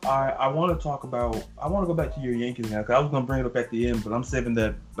I want to talk about. I want to go back to your Yankees now, because I was going to bring it up at the end, but I'm saving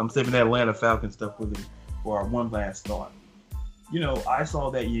that Atlanta Falcons stuff for our one last thought. I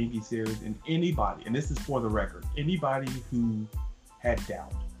saw that Yankee series, and anybody, and this is for the record, anybody who had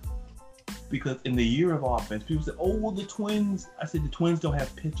doubt, because in the year of offense, people said, "Oh, well, the Twins." I said the Twins don't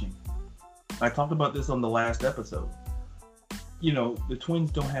have pitching. I talked about this on the last episode. The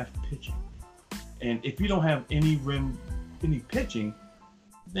Twins don't have pitching, and if you don't have any pitching,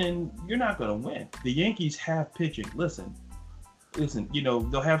 then you're not going to win. The Yankees have pitching. Listen.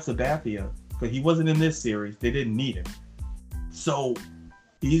 They'll have Sabathia, but he wasn't in this series. They didn't need him, so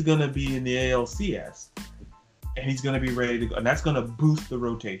he's going to be in the ALCS, and he's going to be ready to go, and that's going to boost the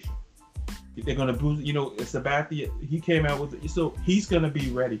rotation. They're going to boost. Sabathia, he came out with it, so he's going to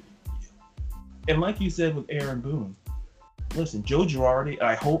be ready. And like you said with Aaron Boone, listen, Joe Girardi,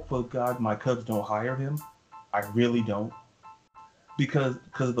 I hope for God my Cubs don't hire him. I really don't. Because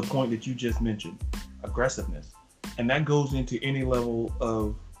of the point that you just mentioned, aggressiveness. And that goes into any level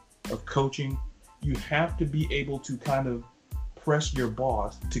of coaching. You have to be able to kind of press your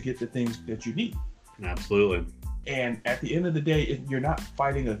boss to get the things that you need. Absolutely. And at the end of the day, you're not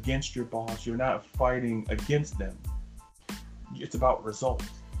fighting against your boss. You're not fighting against them. It's about results.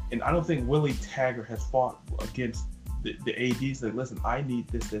 And I don't think Willie Taggart has fought against the ADs that, listen, I need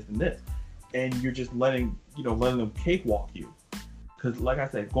this, this, and this. And you're just letting them cakewalk you. Because like I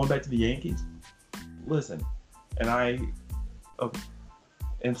said, going back to the Yankees, listen, and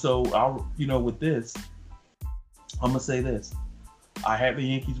so I'll, with this, I'm going to say this. I have the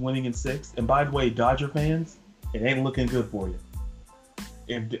Yankees winning in 6. And by the way, Dodger fans, it ain't looking good for you.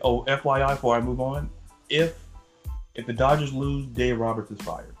 FYI, before I move on, if the Dodgers lose, Dave Roberts is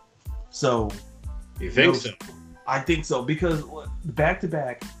fired. So, you think so? I think so, because back to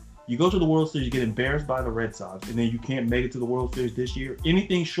back, you go to the World Series, you get embarrassed by the Red Sox, and then you can't make it to the World Series this year.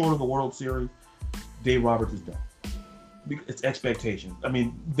 Anything short of the World Series, Dave Roberts is done. It's expectations. I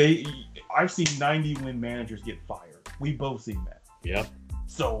mean, I've seen 90-win managers get fired. We've both seen that. Yep.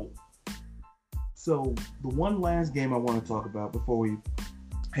 So the one last game I want to talk about before we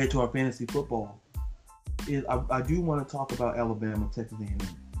head to our fantasy football is I do want to talk about Alabama, Texas A&M.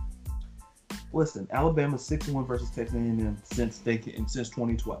 Listen, Alabama's 6-1 versus Texas A&M since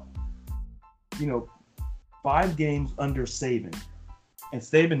 2012. 5 games under Saban. And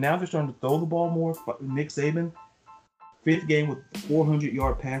Saban, now they're starting to throw the ball more. Nick Saban, 5th game with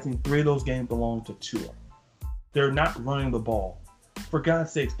 400-yard passing. 3 of those games belong to Tua. They're not running the ball. For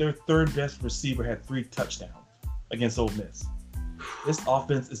God's sakes, their 3rd best receiver had 3 touchdowns against Ole Miss. This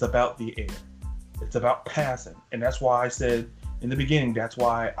offense is about the air. It's about passing. And that's why I said in the beginning, that's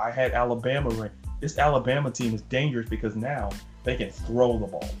why I had Alabama ranked. This Alabama team is dangerous because now they can throw the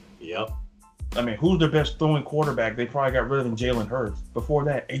ball. Yep. I mean, who's their best throwing quarterback? They probably got rid of Jalen Hurts. Before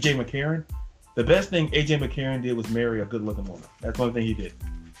that, A.J. McCarron. The best thing A.J. McCarron did was marry a good-looking woman. That's the only thing he did.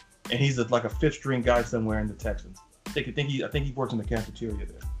 And he's like a 5th-string guy somewhere in the Texans. I think he works in the cafeteria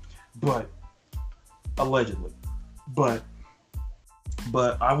there. But, allegedly. But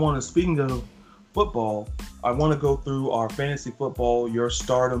I want to, speaking of football, I want to go through our fantasy football, your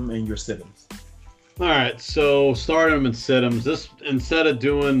stardom and your sit-ems. All right, so stardom and sit-ems. This, instead of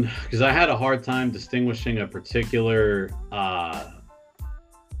doing, because I had a hard time distinguishing a particular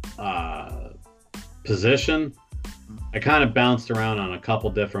position, I kind of bounced around on a couple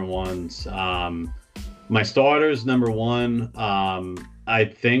different ones. My starters, number 1, I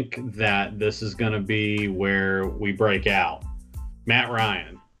think that this is going to be where we break out. Matt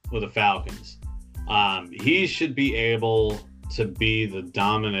Ryan with the Falcons. He should be able to be the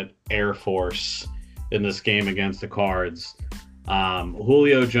dominant air force in this game against the Cards.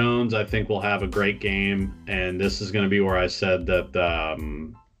 Julio Jones, I think, will have a great game, and this is going to be where I said that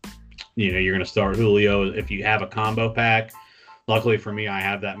you're going to start Julio if you have a combo pack. Luckily for me, I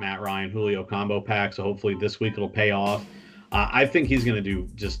have that Matt Ryan Julio combo pack, so hopefully this week it'll pay off. I think he's going to do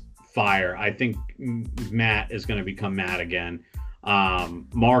just fire. I think Matt is going to become Matt again.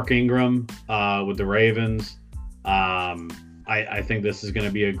 Mark Ingram with the Ravens. I think this is going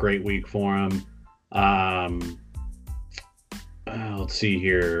to be a great week for him. let's see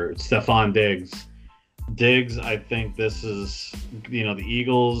here. Stephon Diggs. Diggs, I think this is, the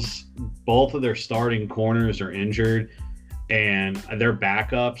Eagles, both of their starting corners are injured, and their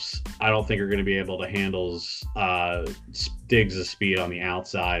backups, I don't think are going to be able to handle Diggs' speed on the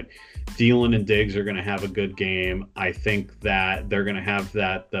outside. Thielen and Diggs are going to have a good game. I think that they're going to have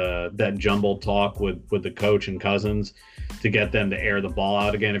that jumbled talk with the coach and Cousins to get them to air the ball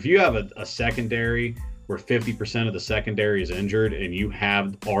out again. If you have a secondary where 50% of the secondary is injured and you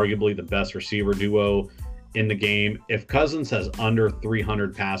have arguably the best receiver duo in the game, if Cousins has under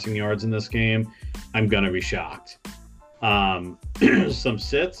 300 passing yards in this game, I'm going to be shocked. Some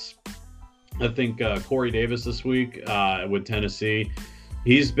sits. I think Corey Davis this week with Tennessee,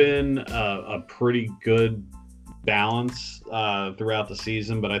 he's been a pretty good balance throughout the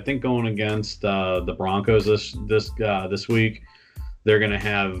season, but I think going against the Broncos this week, they're going to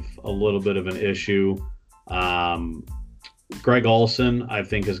have a little bit of an issue. Greg Olsen, I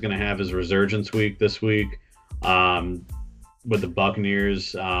think, is going to have his resurgence week this week with the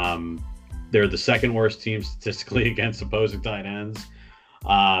Buccaneers. They're the second worst team statistically against opposing tight ends.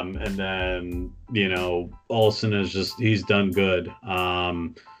 And then, Olsen he's done good.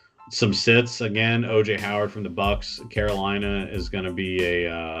 Some sits again. OJ Howard from the Bucs. Carolina is going to be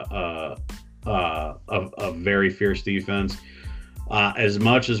a very fierce defense. As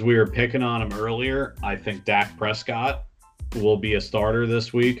much as we were picking on him earlier, I think Dak Prescott will be a starter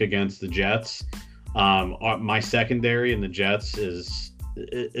this week against the Jets. My secondary in the Jets is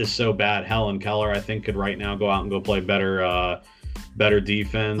so bad. Helen Keller, I think, could right now go out and go play better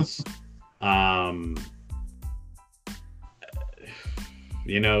defense. Some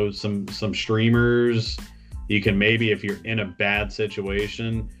streamers. You can maybe, if you're in a bad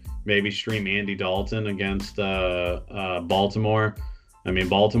situation, maybe stream Andy Dalton against Baltimore. I mean,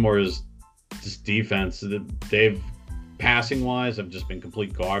 Baltimore's just defense, they've passing wise have just been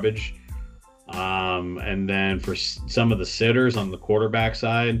complete garbage. And then for some of the sitters on the quarterback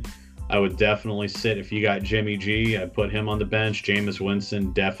side, I would definitely sit, if you got Jimmy G, I'd put him on the bench. Jameis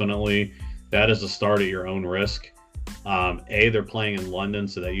Winston, definitely. That is a start at your own risk. A, they're playing in London,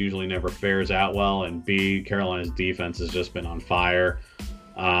 so that usually never fares out well. And B, Carolina's defense has just been on fire.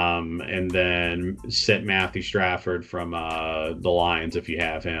 And then sit Matthew Stafford from the Lions if you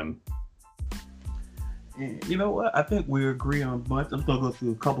have him. You know what? I think we agree on a bunch. I'm going to go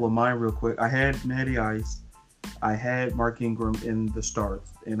through a couple of mine real quick. I had Matty Ice. I had Mark Ingram in the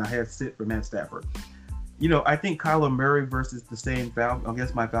starts, and I had sit for Matt Stafford. I think Kyler Murray versus the same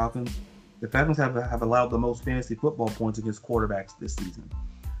against my Falcons. The Falcons have allowed the most fantasy football points against quarterbacks this season.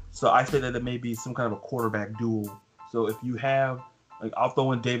 So I say that it may be some kind of a quarterback duel. So if you have, I'll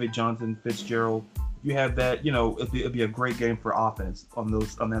throw in David Johnson, Fitzgerald. If you have that, it'd be a great game for offense on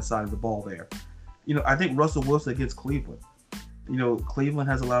that side of the ball there. I think Russell Wilson against Cleveland. Cleveland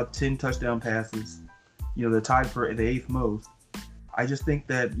has allowed 10 touchdown passes. They're tied for the 8th most. I just think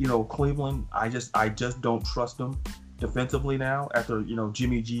that, Cleveland, I just don't trust them defensively now after,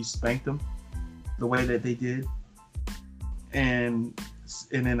 Jimmy G spanked them the way that they did. And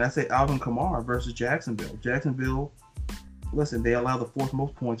then I say Alvin Kamara versus Jacksonville. Jacksonville, listen, they allow the 4th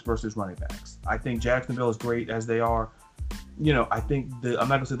most points versus running backs. I think Jacksonville is great as they are. I think I'm not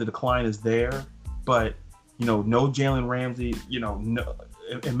going to say the decline is there, but, no Jalen Ramsey,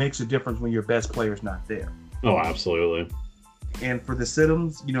 it makes a difference when your best player's not there. Oh, absolutely. And for the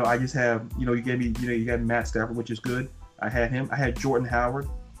sit-ems, I just have, you gave me, you got Matt Stafford, which is good. I had him. I had Jordan Howard,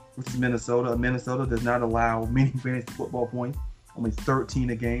 which is Minnesota. Minnesota does not allow many fantasy football points, only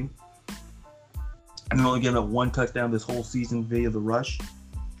 13 a game. And they're only giving up 1 touchdown this whole season via the rush.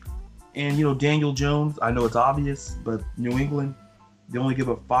 And, Daniel Jones, I know it's obvious, but New England, they only give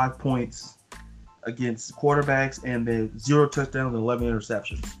up 5 points against quarterbacks, and they 0 touchdowns and 11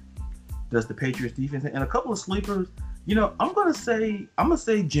 interceptions. Does the Patriots defense, and a couple of sleepers. I'm gonna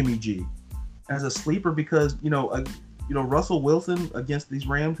say Jimmy G as a sleeper because Russell Wilson against these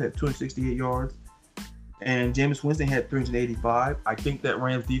Rams had 268 yards, and Jameis Winston had 385. I think that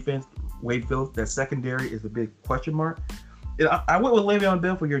Rams defense, Wade Phillips, that secondary is a big question mark. And I went with Le'Veon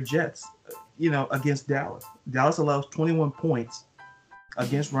Bell for your Jets, against Dallas. Dallas allows 21 points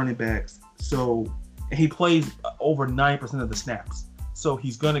against running backs. So he plays over 9% of the snaps. So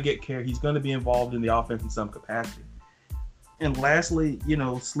he's going to get care. He's going to be involved in the offense in some capacity. And lastly,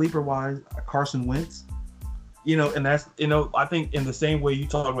 sleeper-wise, Carson Wentz. And that's, I think in the same way you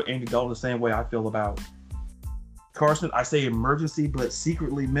talk about Andy Dalton, the same way I feel about Carson. I say emergency, but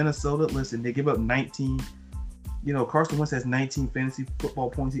secretly Minnesota, listen, they give up 19. Carson Wentz has 19 fantasy football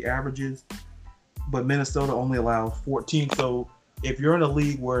points he averages, but Minnesota only allows 14. So if you're in a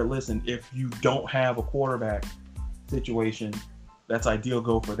league where, listen, if you don't have a quarterback situation, that's ideal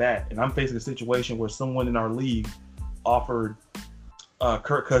go for that. And I'm facing a situation where someone in our league offered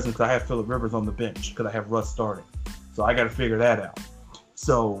Kirk Cousins because I have Phillip Rivers on the bench because I have Russ starting. So I got to figure that out.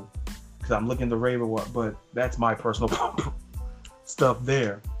 So, because I'm looking to Raven, but that's my personal stuff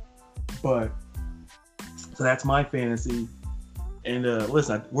there. But so that's my fantasy. And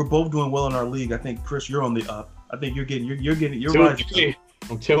listen, we're both doing well in our league. I think Chris, you're on the up. I think you're rising.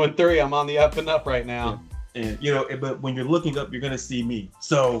 I'm 2-3. I'm on the up and up right now. Yeah. And but when you're looking up, you're gonna see me.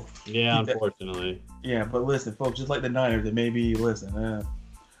 So yeah, unfortunately. Yeah, but listen, folks, just like the Niners, it may be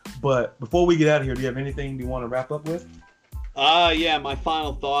But before we get out of here, do you have anything you want to wrap up with? Yeah, my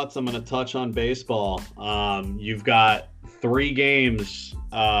final thoughts. I'm going to touch on baseball. You've got 3 games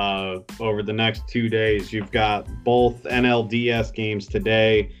over the next 2 days. You've got both NLDS games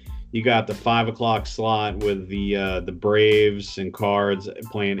today. You got the 5 o'clock slot with the Braves and Cards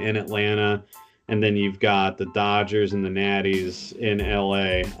playing in Atlanta, and then you've got the Dodgers and the Natties in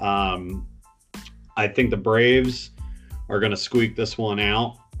LA. I think the Braves are going to squeak this one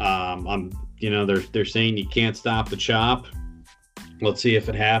out. They're saying you can't stop the chop. Let's see if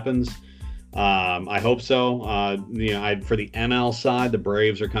it happens. I hope so. For the NL side, the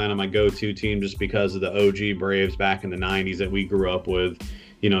Braves are kind of my go-to team just because of the OG Braves back in the 90s that we grew up with.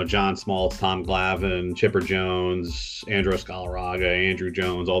 John Smoltz, Tom Glavine, Chipper Jones, Andros Galarraga, Andrew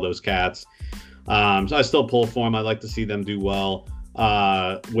Jones, all those cats. So I still pull for them. I like to see them do well.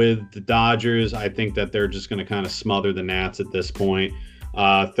 With the Dodgers, I think that they're just going to kind of smother the Nats at this point.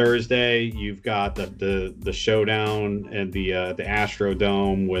 Thursday, you've got the showdown at the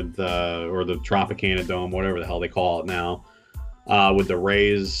Astrodome with or the Tropicana Dome, whatever the hell they call it now, with the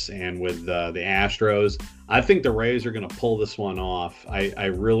Rays and with the Astros. I think the Rays are going to pull this one off. I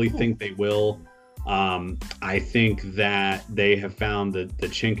really think they will. I think that they have found the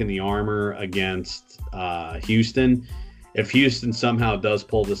chink in the armor against Houston. If Houston somehow does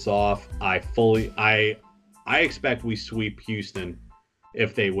pull this off, I expect we sweep Houston.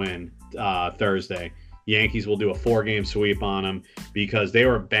 If they win Thursday, Yankees will do a 4-game sweep on them because they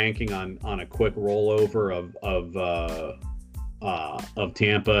were banking on a quick rollover of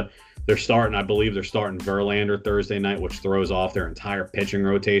Tampa. I believe they're starting Verlander Thursday night, which throws off their entire pitching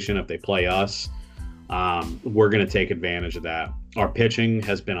rotation if they play us. We're going to take advantage of that. Our pitching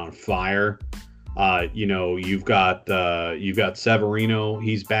has been on fire. You've got Severino.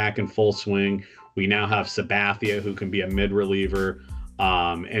 He's back in full swing. We now have Sabathia, who can be a mid reliever.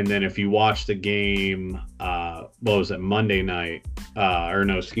 And then if you watch the game, Monday night?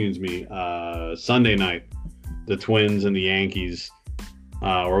 Sunday night, the Twins and the Yankees,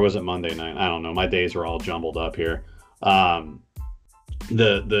 or was it Monday night? I don't know. My days are all jumbled up here.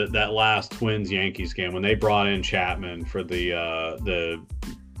 That last Twins Yankees game when they brought in Chapman for the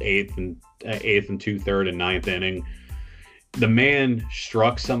eighth and 2/3 and 9th inning, the man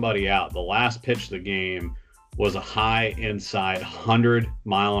struck somebody out. The last pitch of the game was a high inside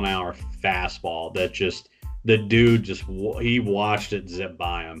 100-mile-an-hour fastball that he watched it zip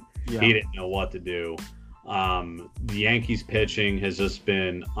by him. Yeah. He didn't know what to do. The Yankees pitching has just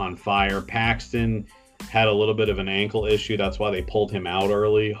been on fire. Paxton had a little bit of an ankle issue. That's why they pulled him out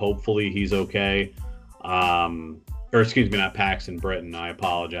early. Hopefully he's okay. Not Paxton, Britton. I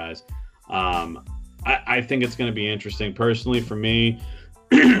apologize. I think it's going to be interesting. Personally, for me,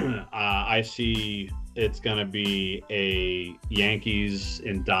 I see it's going to be a Yankees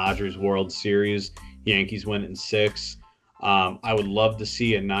and Dodgers World Series. Yankees win it in 6. I would love to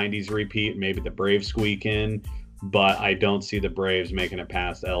see a 90s repeat, maybe the Braves squeak in, but I don't see the Braves making it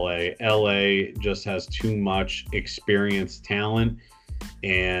past LA. LA just has too much experienced talent,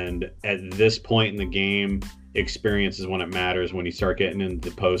 and at this point in the game, experience is when it matters. When you start getting into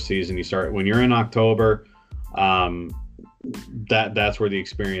the postseason, when you're in October, that's where the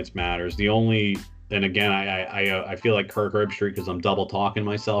experience matters. And again, I feel like Kirk Herbstreit because I'm double talking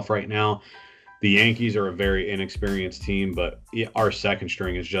myself right now. The Yankees are a very inexperienced team, but our second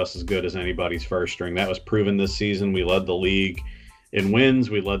string is just as good as anybody's first string. That was proven this season. We led the league in wins.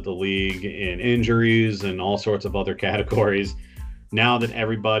 We led the league in injuries and all sorts of other categories. Now that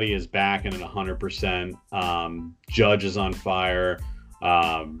everybody is back and at 100%, Judge is on fire.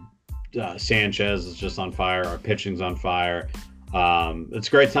 Sanchez is just on fire. Our pitching's on fire. It's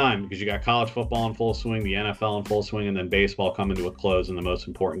a great time because you got college football in full swing, the NFL in full swing, and then baseball coming to a close in the most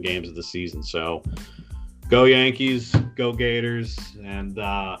important games of the season. So go Yankees, go Gators, and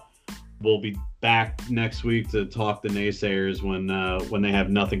we'll be back next week to talk to naysayers when they have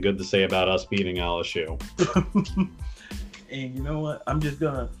nothing good to say about us beating LSU. And you know what? I'm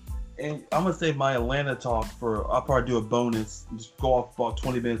gonna save my Atlanta talk I'll probably do a bonus, just go off about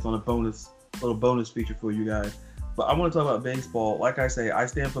 20 minutes on little bonus feature for you guys. But I want to talk about baseball. Like I say, I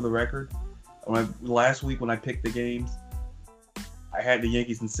stand for the record. Last week when I picked the games, I had the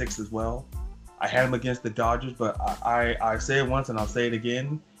Yankees in 6 as well. I had them against the Dodgers, but I say it once and I'll say it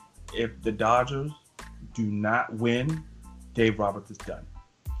again. If the Dodgers do not win, Dave Roberts is done.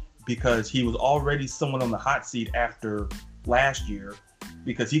 Because he was already someone on the hot seat after last year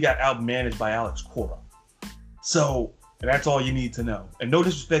because he got outmanaged by Alex Cora. So, and that's all you need to know. And no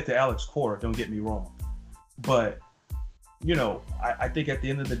disrespect to Alex Cora, don't get me wrong. But, you know, I think at the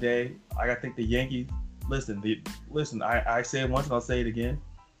end of the day, I think the Yankees, listen, I say it once and I'll say it again.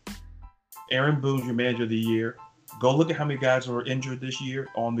 Aaron Boone's your manager of the year. Go look at how many guys were injured this year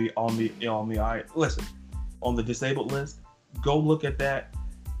on the disabled list. Go look at that.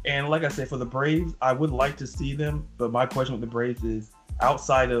 And like I said, for the Braves, I would like to see them, but my question with the Braves is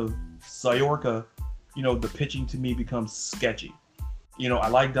outside of Soroka, you know, the pitching to me becomes sketchy. You know, I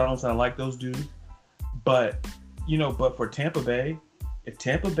like Donaldson, I like those dudes, but you know, but for Tampa Bay, if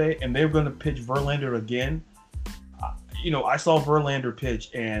Tampa Bay and they're going to pitch Verlander again, you know, I saw Verlander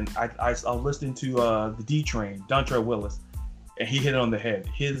pitch, and I was listening to the D Train, Dontrelle Willis, and he hit it on the head.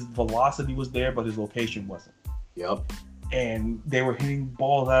 His velocity was there, but his location wasn't. Yep. And they were hitting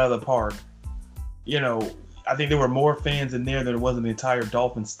balls out of the park. You know, I think there were more fans in there than there was in the entire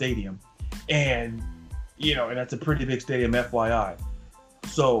Dolphin Stadium, and you know, and that's a pretty big stadium, FYI.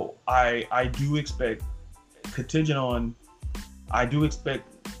 So I do expect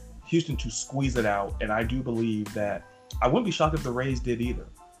Houston to squeeze it out, and I do believe that. I wouldn't be shocked if the Rays did either.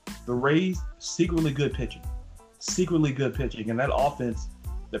 The Rays, secretly good pitching, and that offense,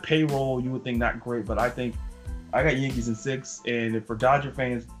 the payroll, you would think not great, but I think I got Yankees in 6, and if for Dodger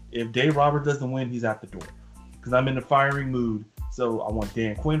fans, if Dave Roberts doesn't win, he's out the door, because I'm in the firing mood. So I want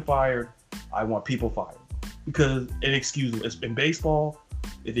Dan Quinn fired, I want people fired, because, and excuse me, in baseball,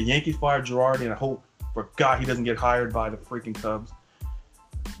 if the Yankees fire Girardi, and I hope for God he doesn't get hired by the freaking Cubs,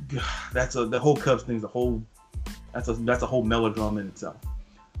 the whole Cubs thing is that's a whole melodrama in itself.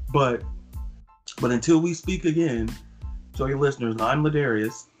 But until we speak again, so your listeners, I'm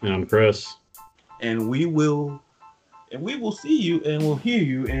Ladarius. And I'm Chris. And we will see you and we'll hear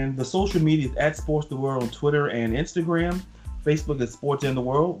you. And the social media is at Sports the World on Twitter and Instagram. Facebook is Sports in the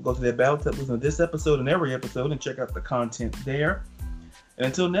World. Go to their battle tab, listen to this episode and every episode, and check out the content there. And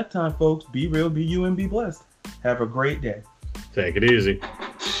until next time, folks, be real, be you, and be blessed. Have a great day. Take it easy.